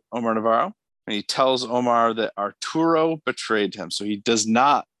visit Omar Navarro, and he tells Omar that Arturo betrayed him, so he does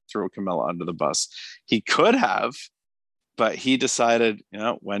not throw Camilla under the bus. He could have, but he decided,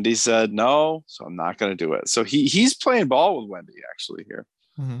 Wendy said no, so I'm not going to do it. So he's playing ball with Wendy actually here.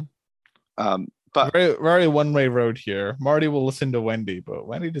 But very, very one-way road here. Marty will listen to Wendy, but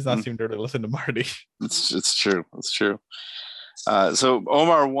Wendy does not seem to really listen to Marty. It's true. So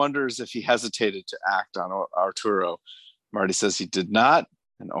Omar wonders if he hesitated to act on Arturo. Marty says he did not,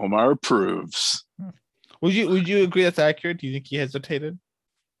 and Omar approves. Would you agree that's accurate? Do you think he hesitated?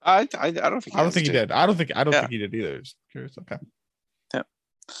 I don't think he did. I don't think he did either. Just curious. Okay. Yeah.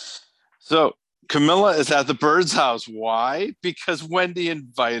 So Camilla is at the Bird's house. Why? Because Wendy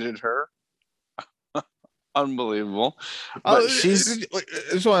invited her. Unbelievable. But she's. I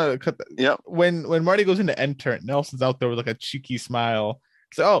just want to cut that. Yep. When Marty goes in to enter, Nelson's out there with like a cheeky smile.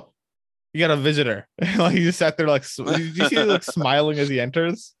 So, oh, you got a visitor. Like he just sat there like. Did you see him like smiling as he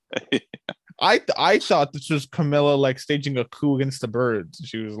enters? I thought this was Camilla like staging a coup against the Birds.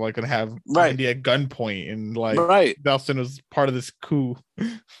 She was like gonna have Wendy at gunpoint, and like Nelson was part of this coup.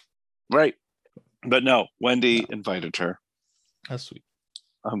 Right. But no, Wendy invited her. That's sweet.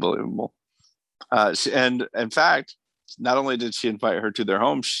 Unbelievable. And in fact, not only did she invite her to their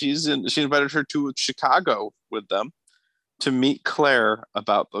home, she invited her to Chicago with them to meet Claire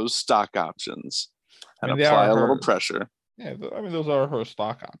about those stock options and apply a little pressure. Yeah, I mean, those are her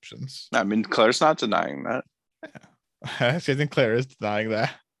stock options. I mean, Claire's not denying that. Yeah. I think Claire is denying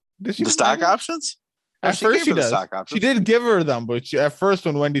that. Did she the stock options? At first she does. She did give her them, but at first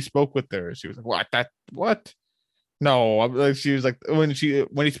when Wendy spoke with her, she was like, what? No, she was like, when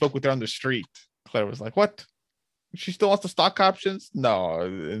he spoke with her on the street, Claire was like, what? She still wants the stock options? No.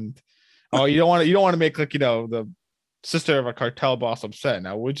 And you don't want to make like, the sister of a cartel boss upset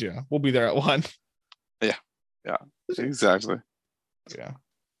now, would you? We'll be there at 1. Yeah, exactly. Yeah.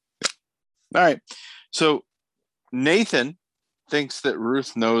 All right. So Nathan thinks that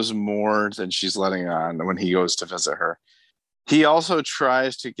Ruth knows more than she's letting on when he goes to visit her. He also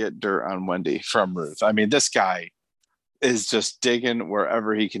tries to get dirt on Wendy from Ruth. I mean, this guy is just digging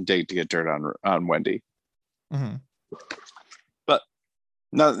wherever he can dig to get dirt on Wendy. Mm-hmm. But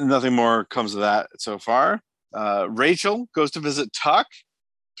nothing more comes of that so far. Rachel goes to visit Tuck.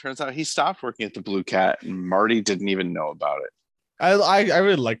 Turns out he stopped working at the Blue Cat, and Marty didn't even know about it. I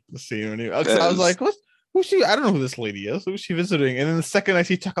really liked the scene. I was like, what? Who's she? I don't know who this lady is. Who's she visiting? And then the second I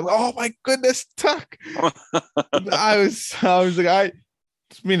see Tuck, I'm like, oh my goodness, Tuck. I was like, I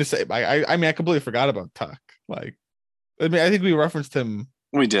completely forgot about Tuck. Like, I think we referenced him.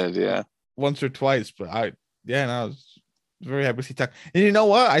 We did, yeah, once or twice. But I was very happy to see Tuck. And you know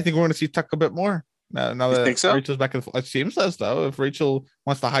what? I think we're going to see Tuck a bit more now that so? Rachel's back. It seems as though if Rachel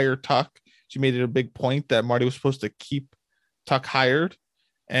wants to hire Tuck, she made it a big point that Marty was supposed to keep Tuck hired.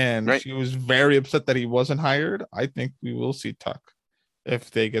 And she was very upset that he wasn't hired. I think we will see Tuck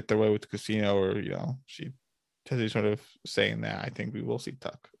if they get their way with the casino, or she is sort of saying that. I think we will see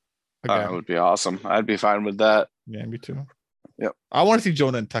Tuck. That would be awesome. I'd be fine with that. Yeah, me too. Yep. I want to see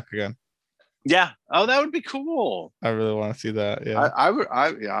Jonah and Tuck again. Yeah. Oh, that would be cool. I really want to see that. Yeah. I'm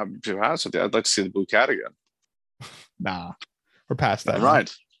to be honest with you, I'd like to see the Blue Cat again. Nah, we're past that.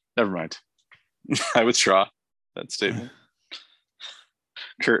 Never mind. I withdraw that statement.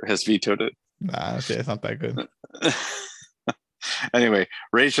 Kurt has vetoed it. Nah, it's not that good. Anyway,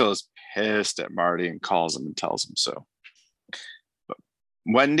 Rachel is pissed at Marty and calls him and tells him so. But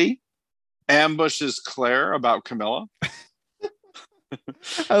Wendy ambushes Claire about Camilla.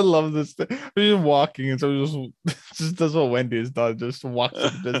 I love this thing. We're just walking, and so just does what Wendy has done. Just walks.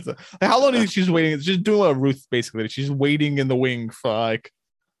 Like, how long is she waiting? She's doing what Ruth basically. She's waiting in the wing for like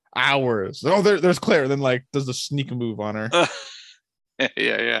hours. Oh, there's Claire. Then like does the sneak move on her.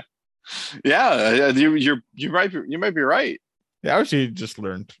 Yeah. You might be right. Yeah, I wish you just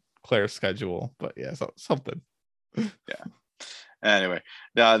learned Claire's schedule, but yeah, something. Yeah. Anyway,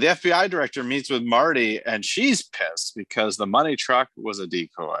 the FBI director meets with Marty, and she's pissed because the money truck was a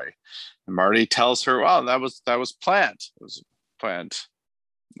decoy. And Marty tells her, "Well, that was planned. It was a planned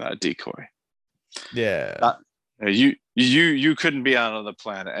decoy." Yeah. You couldn't be on the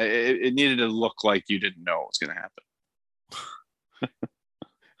planet. It needed to look like you didn't know what was going to happen.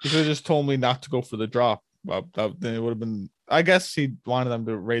 He could have just told me not to go for the drop. Then it would have been. I guess he wanted them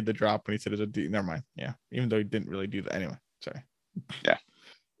to raid the drop when he said it's a never mind. Yeah, even though he didn't really do that. Anyway, sorry. Yeah.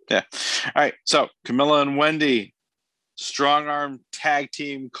 All right. So Camilla and Wendy, strong arm tag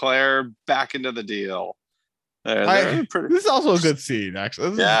team Claire back into the deal. This is also a good scene,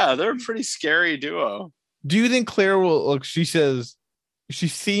 actually. They're a pretty scary duo. Do you think Claire will look? She says she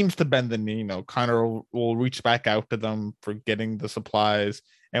seems to bend the knee. Connor will reach back out to them for getting the supplies.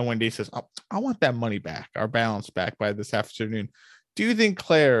 And Wendy says, oh, I want that money back, our balance back by this afternoon. Do you think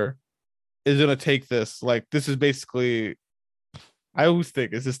Claire is going to take this? Like, this is basically, I always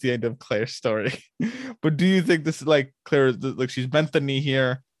think, is this the end of Claire's story? But do you think this is like Claire, like she's bent the knee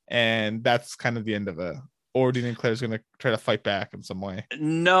here and that's kind of the end of it? Or do you think Claire's going to try to fight back in some way?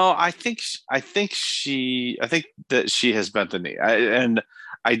 No, I think that she has bent the knee.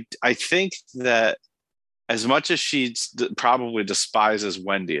 I think that as much as she probably despises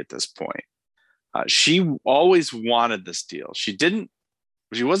Wendy at this point, she always wanted this deal. She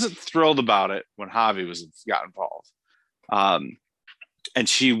wasn't thrilled about it when Javi got involved. And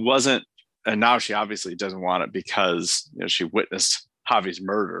she wasn't and now she obviously doesn't want it because she witnessed Javi's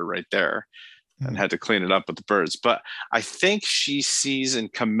murder right there and had to clean it up with the birds. But I think she sees in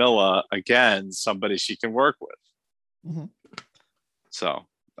Camilla again somebody she can work with. Mm-hmm. So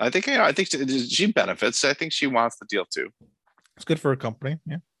I think she benefits. I think she wants the deal too. It's good for her company.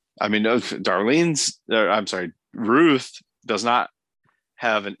 Yeah. I mean, Ruth does not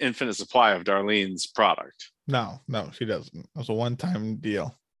have an infinite supply of Darlene's product. No, she doesn't. It was a one-time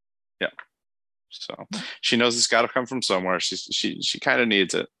deal. Yeah. So she knows it's got to come from somewhere. She kind of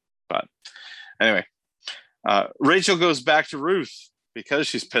needs it. But anyway, Rachel goes back to Ruth because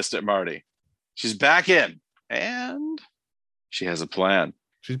she's pissed at Marty. She's back in and she has a plan.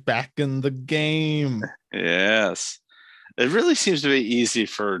 She's back in the game. Yes. It really seems to be easy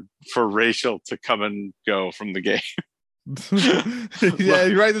for Rachel to come and go from the game. Yeah,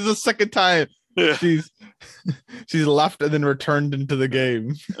 you're right. This is the second time Yeah. she's left and then returned into the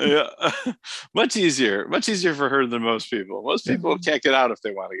game. Yeah. Much easier for her than most people. Most people can't get out if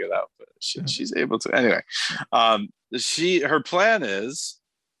they want to get out, but she's able to. Anyway, her plan is,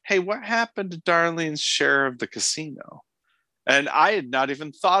 hey, what happened to Darlene's share of the casino? And I had not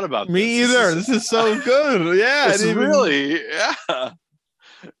even thought about me either. This is so good. Yeah, it's really, yeah.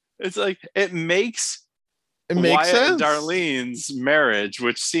 It's like it makes Wyatt sense. And Darlene's marriage,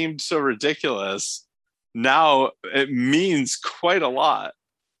 which seemed so ridiculous, now it means quite a lot.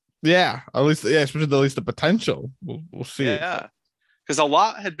 Yeah, especially at least the potential. We'll see. Yeah, because a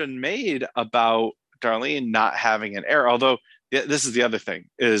lot had been made about Darlene not having an heir. Although this is the other thing,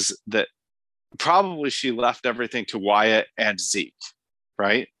 is that probably she left everything to Wyatt and Zeke,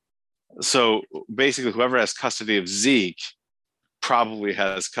 right? So basically, whoever has custody of Zeke probably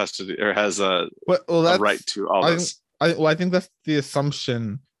has custody or has a right to all this. I think that's the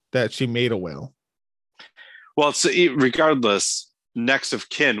assumption that she made a will. Well, so regardless, next of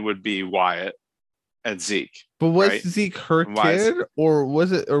kin would be Wyatt and Zeke. But was right? Zeke her kid, or was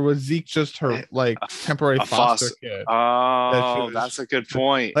Zeke just her temporary foster kid? Oh, that's a good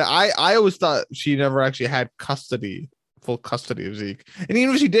point. I always thought she never actually had full custody of Zeke. And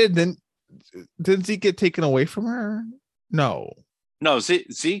even if she did, then did Zeke get taken away from her? No, Zeke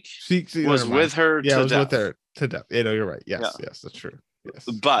was with her. Yeah, with her to death. Yeah, no, you're right. Yes, that's true. Yes,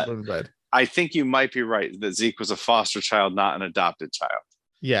 but I think you might be right that Zeke was a foster child, not an adopted child.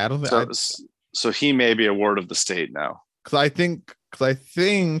 Yeah, I don't think so. He may be a ward of the state now. Because I think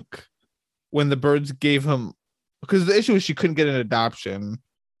when the birds gave him, because the issue is she couldn't get an adoption,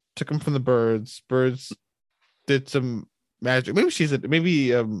 took him from the birds. Birds did some magic.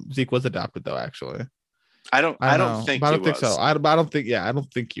 Maybe Zeke was adopted though. Actually, I don't think so. I don't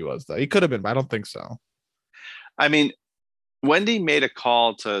think he was though. He could have been, but I don't think so. I mean, Wendy made a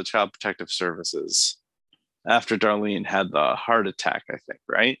call to Child Protective Services after Darlene had the heart attack, I think,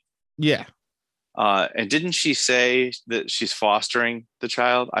 right? Yeah. And didn't she say that she's fostering the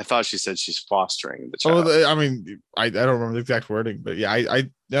child? I thought she said she's fostering the child. I mean, I don't remember the exact wording, but yeah, I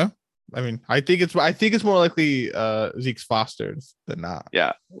mean, I think it's more likely Zeke's fostered than not.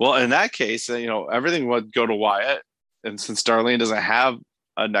 Yeah. Well, in that case, everything would go to Wyatt, and since Darlene doesn't have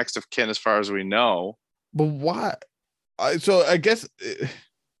a next of kin, as far as we know. But what? So I guess it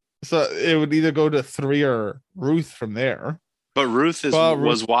would either go to 3 or Ruth from there. But Ruth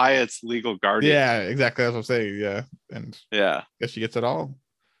was Wyatt's legal guardian. Yeah, exactly. That's what I'm saying. Yeah, and I guess she gets it all,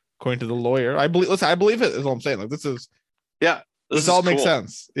 according to the lawyer. I believe it. Is all I'm saying. Like this is. Yeah, this all makes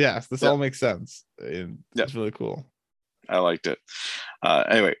sense. Yes, this all makes sense. It's really cool. I liked it.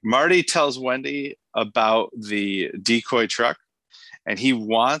 Anyway, Marty tells Wendy about the decoy truck, and he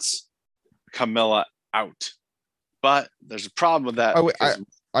wants Camilla out. But there's a problem with that.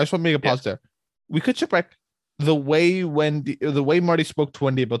 I just want to make a pause there. We could check back. The way Marty spoke to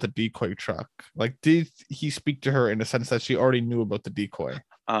Wendy about the decoy truck, like, did he speak to her in the sense that she already knew about the decoy?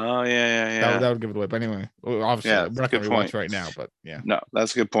 Oh, yeah. That would give it away. But anyway, obviously, we're not going to watch right now. But yeah, no,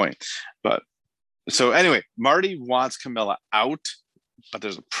 that's a good point. But so anyway, Marty wants Camilla out, but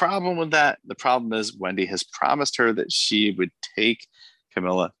there's a problem with that. The problem is Wendy has promised her that she would take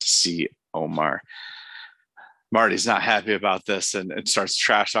Camilla to see Omar. Marty's not happy about this and starts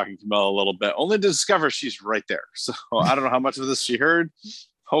trash talking Camilla a little bit, only to discover she's right there. So I don't know how much of this she heard.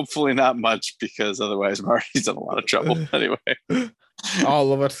 Hopefully not much, because otherwise Marty's in a lot of trouble anyway.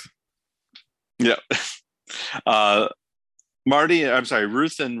 All of it. Yeah.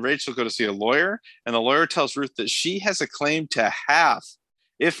 Ruth and Rachel go to see a lawyer, and the lawyer tells Ruth that she has a claim to half,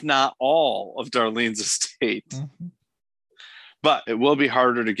 if not all, of Darlene's estate. Mm-hmm. But it will be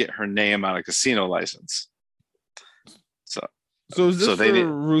harder to get her name on a casino license. So is this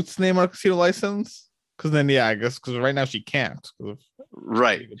Ruth's name on a casino license? Because then, yeah, I guess because right now she can't.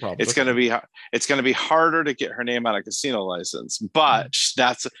 Right. It's going to be harder to get her name on a casino license, but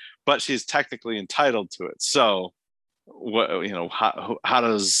she's technically entitled to it. So, how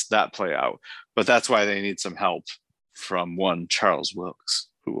does that play out? But that's why they need some help from one Charles Wilkes,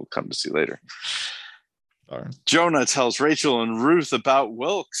 who we'll come to see later. Darn. Jonah tells Rachel and Ruth about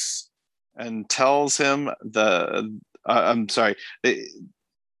Wilkes and tells him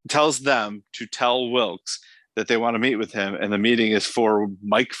tells them to tell Wilkes that they want to meet with him, and the meeting is for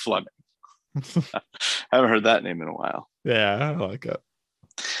Mike Fleming. I haven't heard that name in a while. Yeah, I like it.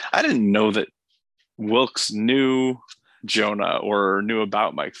 I didn't know that Wilkes knew Jonah or knew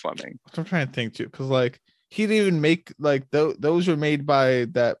about Mike Fleming. I'm trying to think too, because like he didn't even make like those were made by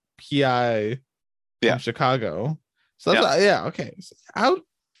that PI from Chicago. So that's okay. So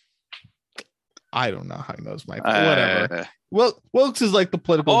I don't know how he knows Mike. Whatever. Well, Wilkes is like the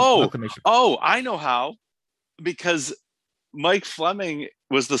political definition. Oh, I know how. Because Mike Fleming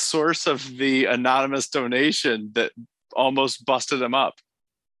was the source of the anonymous donation that almost busted him up.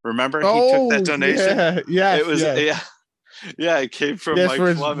 Remember, he took that donation. Yeah, it was it came from Mike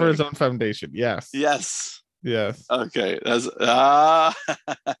for Fleming. His own foundation. Yes. Okay, that's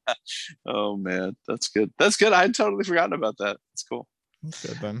oh man, that's good. I'd totally forgotten about that. That's cool. That's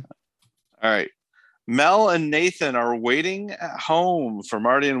good then. All right, Mel and Nathan are waiting at home for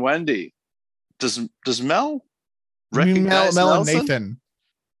Marty and Wendy. Does Mel recognize Mel Nelson? and Nathan?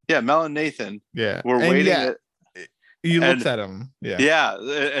 Yeah, Mel and Nathan. Yeah, we're waiting. He looks at him. Yeah.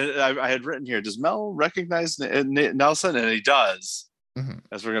 I had written here. Does Mel recognize Nelson? And he does,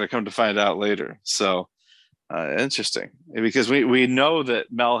 as we're going to come to find out later. So interesting, because we know that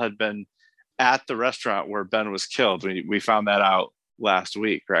Mel had been at the restaurant where Ben was killed. We found that out last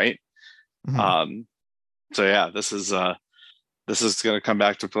week, right? So yeah, this is going to come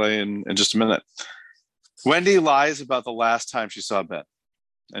back to play in just a minute. Wendy lies about the last time she saw Ben,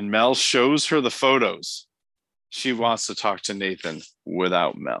 and Mel shows her the photos. She wants to talk to Nathan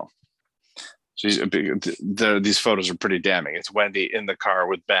without Mel. These photos are pretty damning. It's Wendy in the car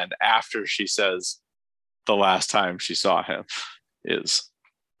with Ben after she says the last time she saw him is.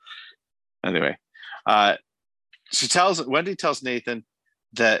 Anyway, Wendy tells Nathan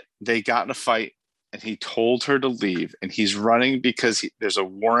that they got in a fight and he told her to leave, and he's running because there's a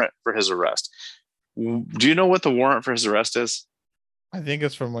warrant for his arrest. Do you know what the warrant for his arrest is? I think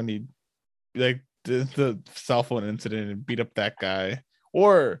it's from when he the cell phone incident and beat up that guy,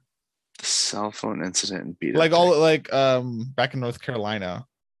 or the cell phone incident and beat up back in North Carolina,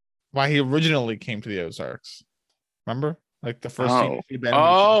 why he originally came to the Ozarks. Remember, like the first scene.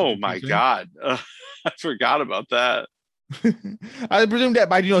 Oh my God, I forgot about that. I presume that,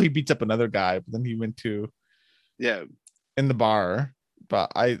 but he beats up another guy, but then he went to in the bar.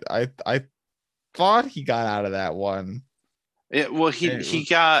 But I thought he got out of that one. Yeah, well, he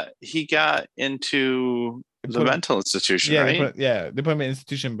got into the mental institution, right? They put him in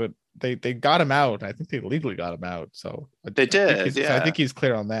institution, but they got him out. I think they legally got him out. So they did. So I think he's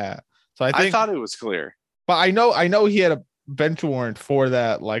clear on that. So I thought it was clear, but I know he had a bench warrant for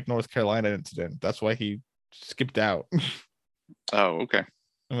that North Carolina incident. That's why he skipped out. Oh, okay.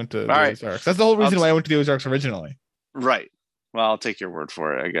 I went to the Ozarks. That's the whole reason why I went to the Ozarks originally. Right. Well, I'll take your word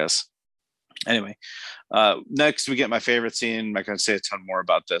for it, I guess. Anyway, next we get my favorite scene. I'm not going to say a ton more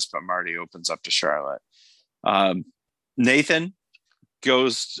about this, but Marty opens up to Charlotte. Nathan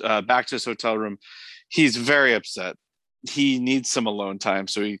goes back to his hotel room. He's very upset. He needs some alone time,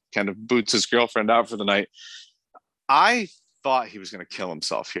 so he kind of boots his girlfriend out for the night. I thought he was going to kill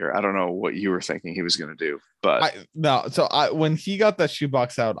himself here. I don't know what you were thinking he was going to do, but when he got that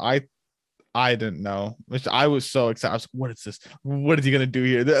shoebox out, I didn't know. I was so excited. I was like, what is this? What is he going to do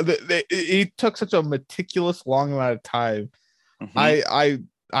here? He took such a meticulous, long amount of time. I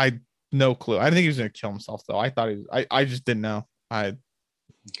no clue. I didn't think he was going to kill himself, though. I thought I just didn't know.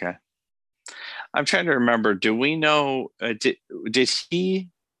 Okay. I'm trying to remember. Do we know, did he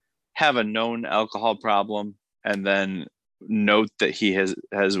have a known alcohol problem and then note that he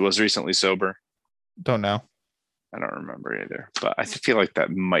was recently sober? Don't know. I don't remember either, but I feel like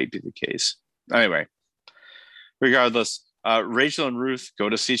that might be the case. Anyway, regardless, Rachel and Ruth go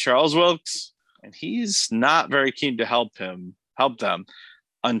to see Charles Wilkes, and he's not very keen to help them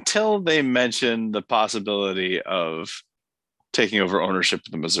until they mention the possibility of taking over ownership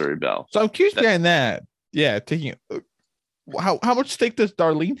of the Missouri Belle. So I'm curious behind that. Yeah, taking how much stake does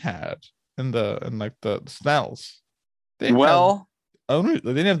Darlene had in the Snells? They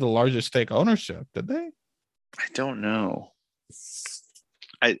didn't have the largest stake ownership, did they? I don't know.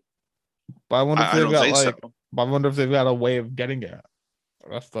 I wonder if they've got I wonder if they've got a way of getting it.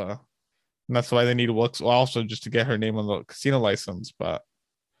 That's the and that's why they need Wilkes also just to get her name on the casino license. But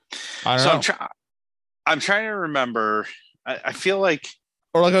I don't know. I'm trying to remember. I feel like,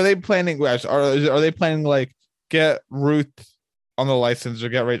 or like, are they planning? Are they planning like get Ruth on the license or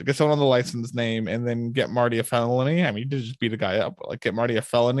get someone on the license name and then get Marty a felony? I mean, you just beat a guy up, but like get Marty a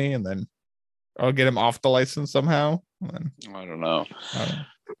felony and then or get him off the license somehow. I don't know.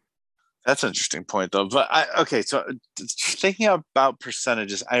 That's an interesting point though. But so thinking about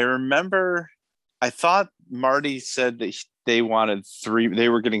percentages, I remember I thought Marty said that they wanted they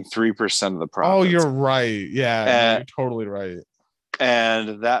were getting 3% of the profits. Oh, you're right. Yeah, you're totally right.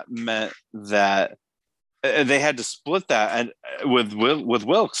 And that meant that they had to split that and with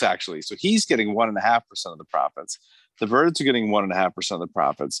Wilkes actually. So he's getting 1.5% of the profits. The Birds are getting 1.5% of the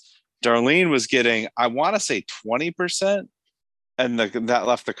profits. Darlene was getting, I want to say 20%, and that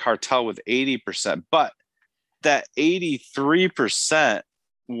left the cartel with 80%. But that 83%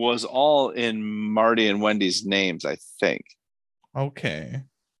 was all in Marty and Wendy's names, I think. Okay.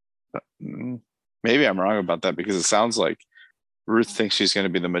 But maybe I'm wrong about that because it sounds like Ruth thinks she's going to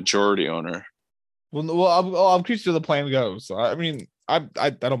be the majority owner. Well, I'm curious to the plan goes. So, I mean, I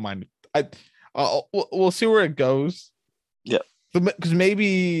don't mind. We'll see where it goes. Yeah, because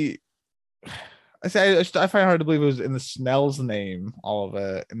maybe I find it hard to believe it was in the Snell's name, all of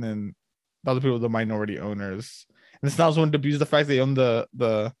it, and then the other people, the minority owners, and the Snells wouldn't abuse the fact they own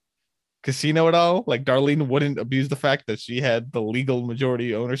the casino at all. Like Darlene wouldn't abuse the fact that she had the legal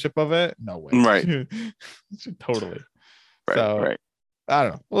majority ownership of it. No way. Right. Totally. Right. So, right. I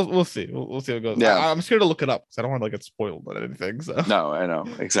don't know. We'll see. We'll see how it goes. Yeah. I'm scared to look it up because I don't want to get spoiled on anything. So no, I know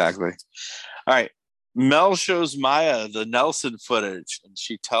exactly. All right. Mel shows Maya the Nelson footage, and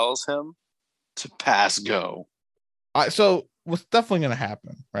she tells him to pass go. So what's definitely going to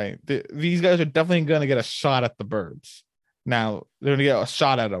happen, right? These guys are definitely going to get a shot at the Birds. Now they're going to get a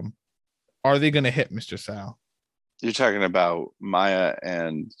shot at them. Are they going to hit Mr. Sal? You're talking about Maya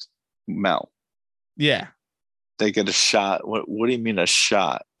and Mel. Yeah. They get a shot. What do you mean a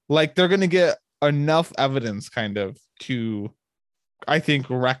shot? Like they're going to get enough evidence kind of to, I think,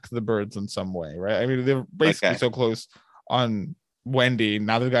 wreck the Birds in some way, right? I mean, they're basically so close on Wendy.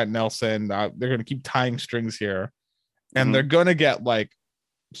 Now they've got Nelson. They're going to keep tying strings here. And they're going to get like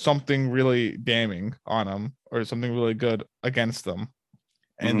something really damning on them or something really good against them.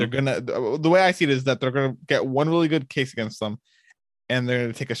 And they're going to, the way I see it is that they're going to get one really good case against them. And they're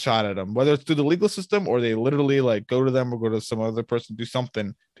going to take a shot at them, whether it's through the legal system or they literally like go to them or go to some other person, do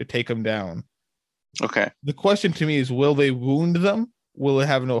something to take them down. Okay. The question to me is, will they wound them? Will it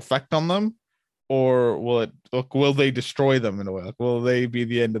have no effect on them? Or will they destroy them in a way? Like, will they be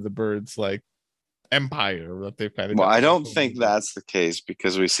the end of the Birds like empire that they've kind of? Well, I don't think that's the case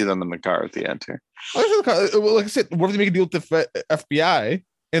because we see them in the car at the end here. Like I said, what if they make a deal with the FBI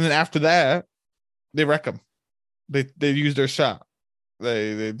and then after that they wreck them? They use their shot.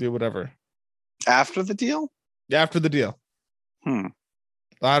 They do whatever. After the deal? After the deal.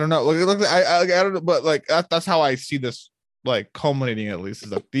 I don't know. Look, I don't know, but like that's how I see this like culminating at least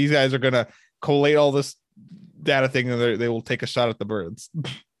is that these guys are gonna collate all this data thing and they will take a shot at the Birds.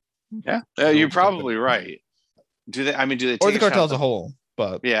 Yeah, you're probably right. Do they take or the cartel as a whole?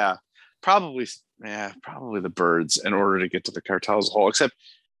 But probably the Birds in order to get to the cartel as a whole. Except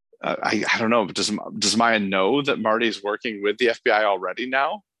I don't know. Does Maya know that Marty's working with the FBI already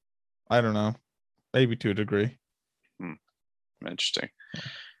now? I don't know. Maybe to a degree. Interesting.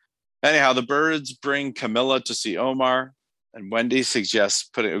 Anyhow, the Birds bring Camilla to see Omar, and Wendy suggests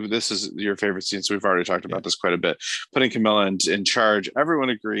this is your favorite scene, so we've already talked about this quite a bit. Putting Camilla in charge.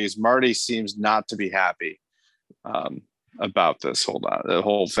 Everyone agrees. Marty seems not to be happy about this. The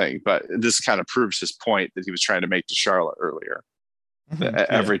whole thing, but this kind of proves his point that he was trying to make to Charlotte earlier. At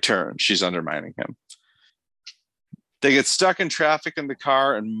every turn, she's undermining him. They get stuck in traffic in the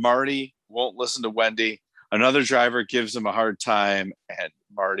car, and Marty won't listen to Wendy. Another driver gives him a hard time, and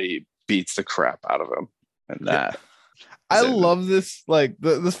Marty beats the crap out of him. And that I love this. Like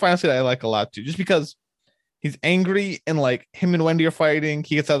this final scene, I like a lot too, just because he's angry and like him and Wendy are fighting.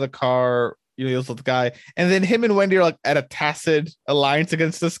 He gets out of the car. He deals with the guy, and then him and Wendy are like at a tacit alliance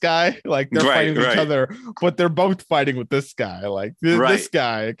against this guy. Like they're fighting with each other, but they're both fighting with this guy. Like this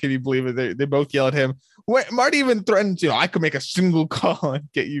guy, can you believe it? They both yell at him. Marty even threatens, I could make a single call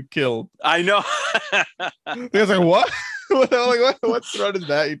and get you killed. I know. I was like, what? What threat is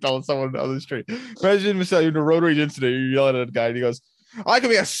that? You tell someone on the street. Imagine yourself in a road rage incident. You're yelling at a guy, and he goes, "I can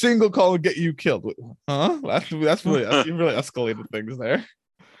make a single call and get you killed." Huh? That's really escalated things there.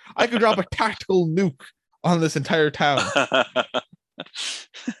 I could drop a tactical nuke on this entire town.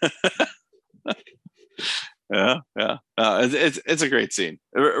 Yeah. It's a great scene.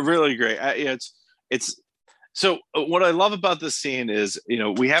 really great. It's so what I love about this scene is,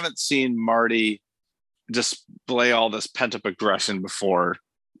 we haven't seen Marty display all this pent up aggression before,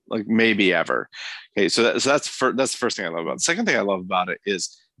 like maybe ever. Okay, so that's the first thing I love about it. The second thing I love about it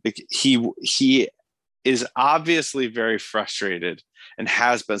is like he is obviously very frustrated and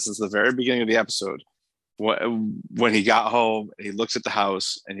has been since the very beginning of the episode. When he got home and he looks at the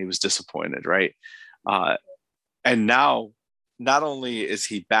house and he was disappointed, right? And now, not only is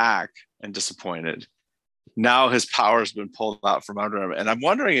he back and disappointed, now his power's been pulled out from under him, and I'm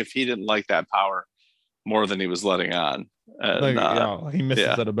wondering if he didn't like that power more than he was letting on. And, he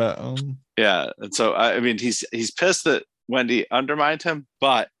misses it a bit. Yeah, and so I mean, he's pissed that Wendy undermined him,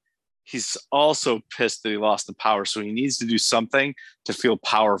 but he's also pissed that he lost the power. So he needs to do something to feel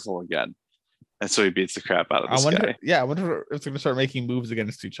powerful again, and so he beats the crap out of this guy. Yeah, I wonder if they're gonna start making moves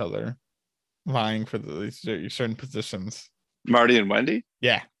against each other, vying for these certain positions. Marty and Wendy.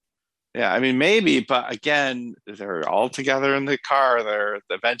 Yeah. I mean, maybe, but again, they're all together in the car there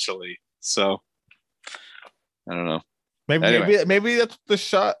eventually. So I don't know. Maybe that's what the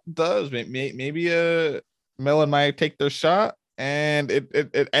shot does. Maybe Mel and Mike take their shot, and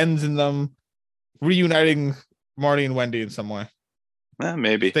it ends in them reuniting Marty and Wendy in some way.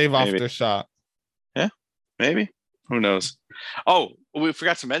 Maybe stave off their shot. Yeah, maybe. Who knows? Oh, we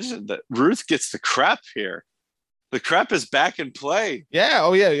forgot to mention that Ruth gets the crepe here. The crepe is back in play. Yeah.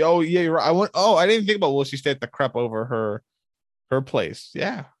 Oh yeah. You're right. I didn't think about. Will she stay at the crepe over her place?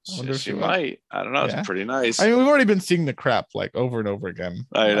 Yeah. I wonder if she might. I don't know. Yeah. It's pretty nice. I mean, we've already been seeing the crepe like over and over again.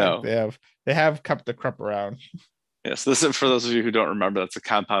 I know. They have kept the crepe around. Yes. This is for those of you who don't remember. That's a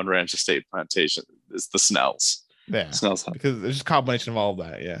Compound Ranch Estate Plantation. It's the Snells. Yeah. Snells. Because it's just a combination of all of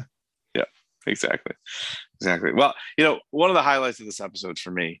that. Yeah. Yeah. Exactly. Well, one of the highlights of this episode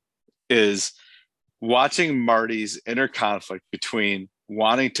for me is watching Marty's inner conflict between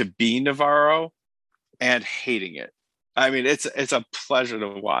wanting to be Navarro and hating it. I mean, it's a pleasure to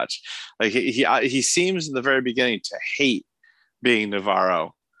watch. Like he seems in the very beginning to hate being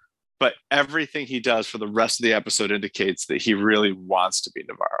Navarro, but everything he does for the rest of the episode indicates that he really wants to be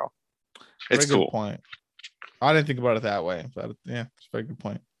Navarro. It's cool. Good point. I didn't think about it that way, but yeah, it's a very good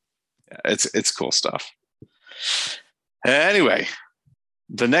point. Yeah, it's cool stuff. Anyway,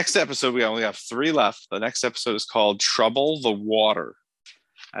 the next episode, we only have 3 left. The next episode is called Trouble the Water.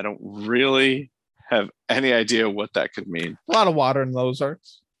 I don't really have any idea what that could mean. A lot of water in the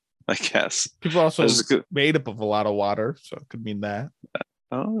Ozarks, I guess. People are also made up of a lot of water, so it could mean that.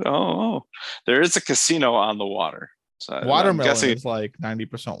 Oh. There is a casino on the water. So watermelon is like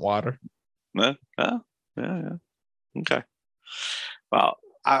 90% water. Yeah. Okay. Well,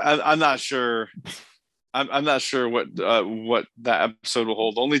 I'm not sure. I'm not sure what that episode will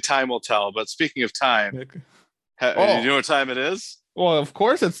hold. Only time will tell. But speaking of time, you know what time it is? Well, of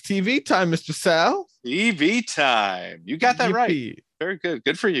course, it's TV time, Mr. Sal. TV time. You got that right. Very good.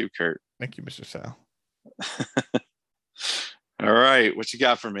 Good for you, Kurt. Thank you, Mr. Sal. All right. What you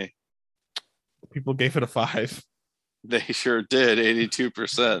got for me? People gave it a 5. They sure did.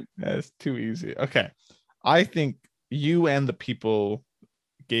 82%. That's too easy. Okay. I think you and the people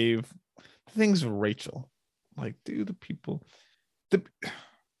gave things Rachel. Like, do the people...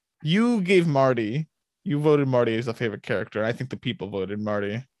 You gave Marty... You voted Marty as a favorite character. I think the people voted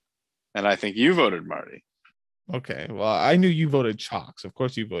Marty. And I think you voted Marty. Okay. Well, I knew you voted Chalks. Of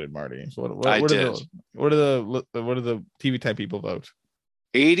course you voted Marty. So what did. What do the TV type people vote?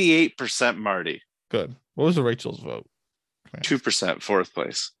 88% Marty. Good. What was the Rachel's vote? 2%, fourth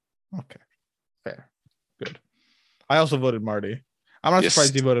place. Okay. Fair. Good. I also voted Marty. I'm not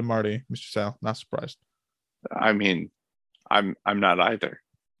surprised you voted Marty, Mr. Sal. Not surprised. I mean, I'm not either.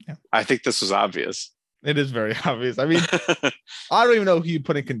 Yeah. I think this was obvious. It is very obvious. I mean, I don't even know who you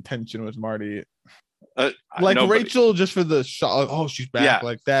put in contention with Marty. Nobody. Rachel, just for the shot. Oh, she's back. Yeah.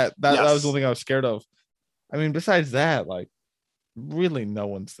 Like that. That was the only thing I was scared of. I mean, besides that, like, really, no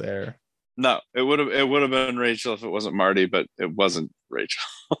one's there. No, it would have been Rachel if it wasn't Marty, but it wasn't Rachel.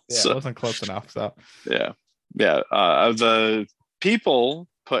 Yeah, it wasn't close enough. So yeah. The people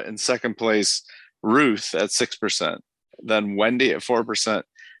put in second place Ruth at 6%, then Wendy at 4%,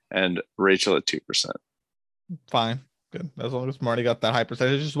 and Rachel at 2%. Fine, good. As long as Marty got that high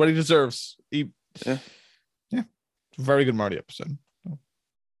percentage, is what he deserves. Yeah. Very good Marty episode.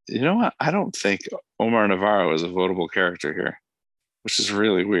 You know what? I don't think Omar Navarro is a votable character here, which is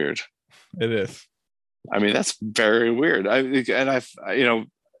really weird. It is. I mean, that's very weird. I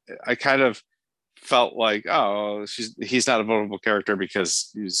kind of felt like, he's not a votable character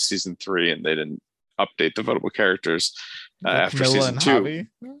because he's season 3 and they didn't update the votable characters after season 2.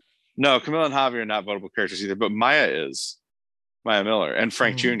 No, Camilla and Javi are not votable characters either, but Maya is. Maya Miller, and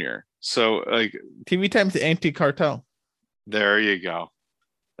Frank Jr. So like TV Time's anti-cartel. There you go.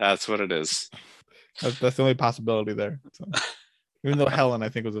 That's what it is. That's the only possibility there. So, even though Helen, I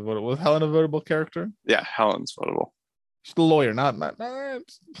think, was Helen a votable character? Yeah, Helen's votable. She's the lawyer, not.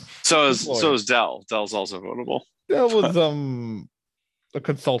 So is Dell. Dell's also votable. Dell was a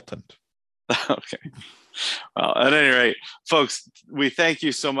consultant. Okay. Well, at any rate, folks, we thank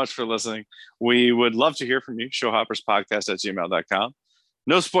you so much for listening. We would love to hear from you. Showhopperspodcast@gmail.com.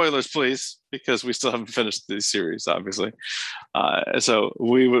 No spoilers, please, because we still haven't finished the series, obviously. So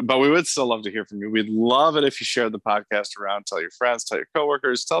we would still love to hear from you. We'd love it if you share the podcast around, tell your friends, tell your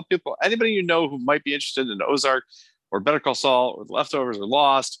coworkers, tell people, anybody you know who might be interested in Ozark or Better Call Saul or The Leftovers or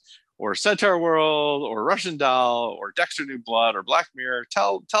Lost or Centaur World or Russian Doll or Dexter New Blood or Black Mirror.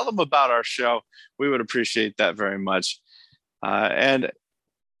 Tell them about our show. We would appreciate that very much. And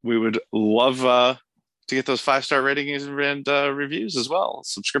we would love to get those 5-star ratings and reviews as well.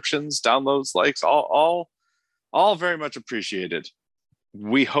 Subscriptions, downloads, likes, all very much appreciated.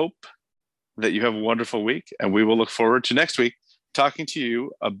 We hope that you have a wonderful week, and we will look forward to next week talking to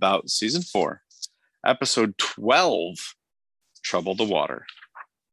you about season 4, episode 12, Trouble the Water.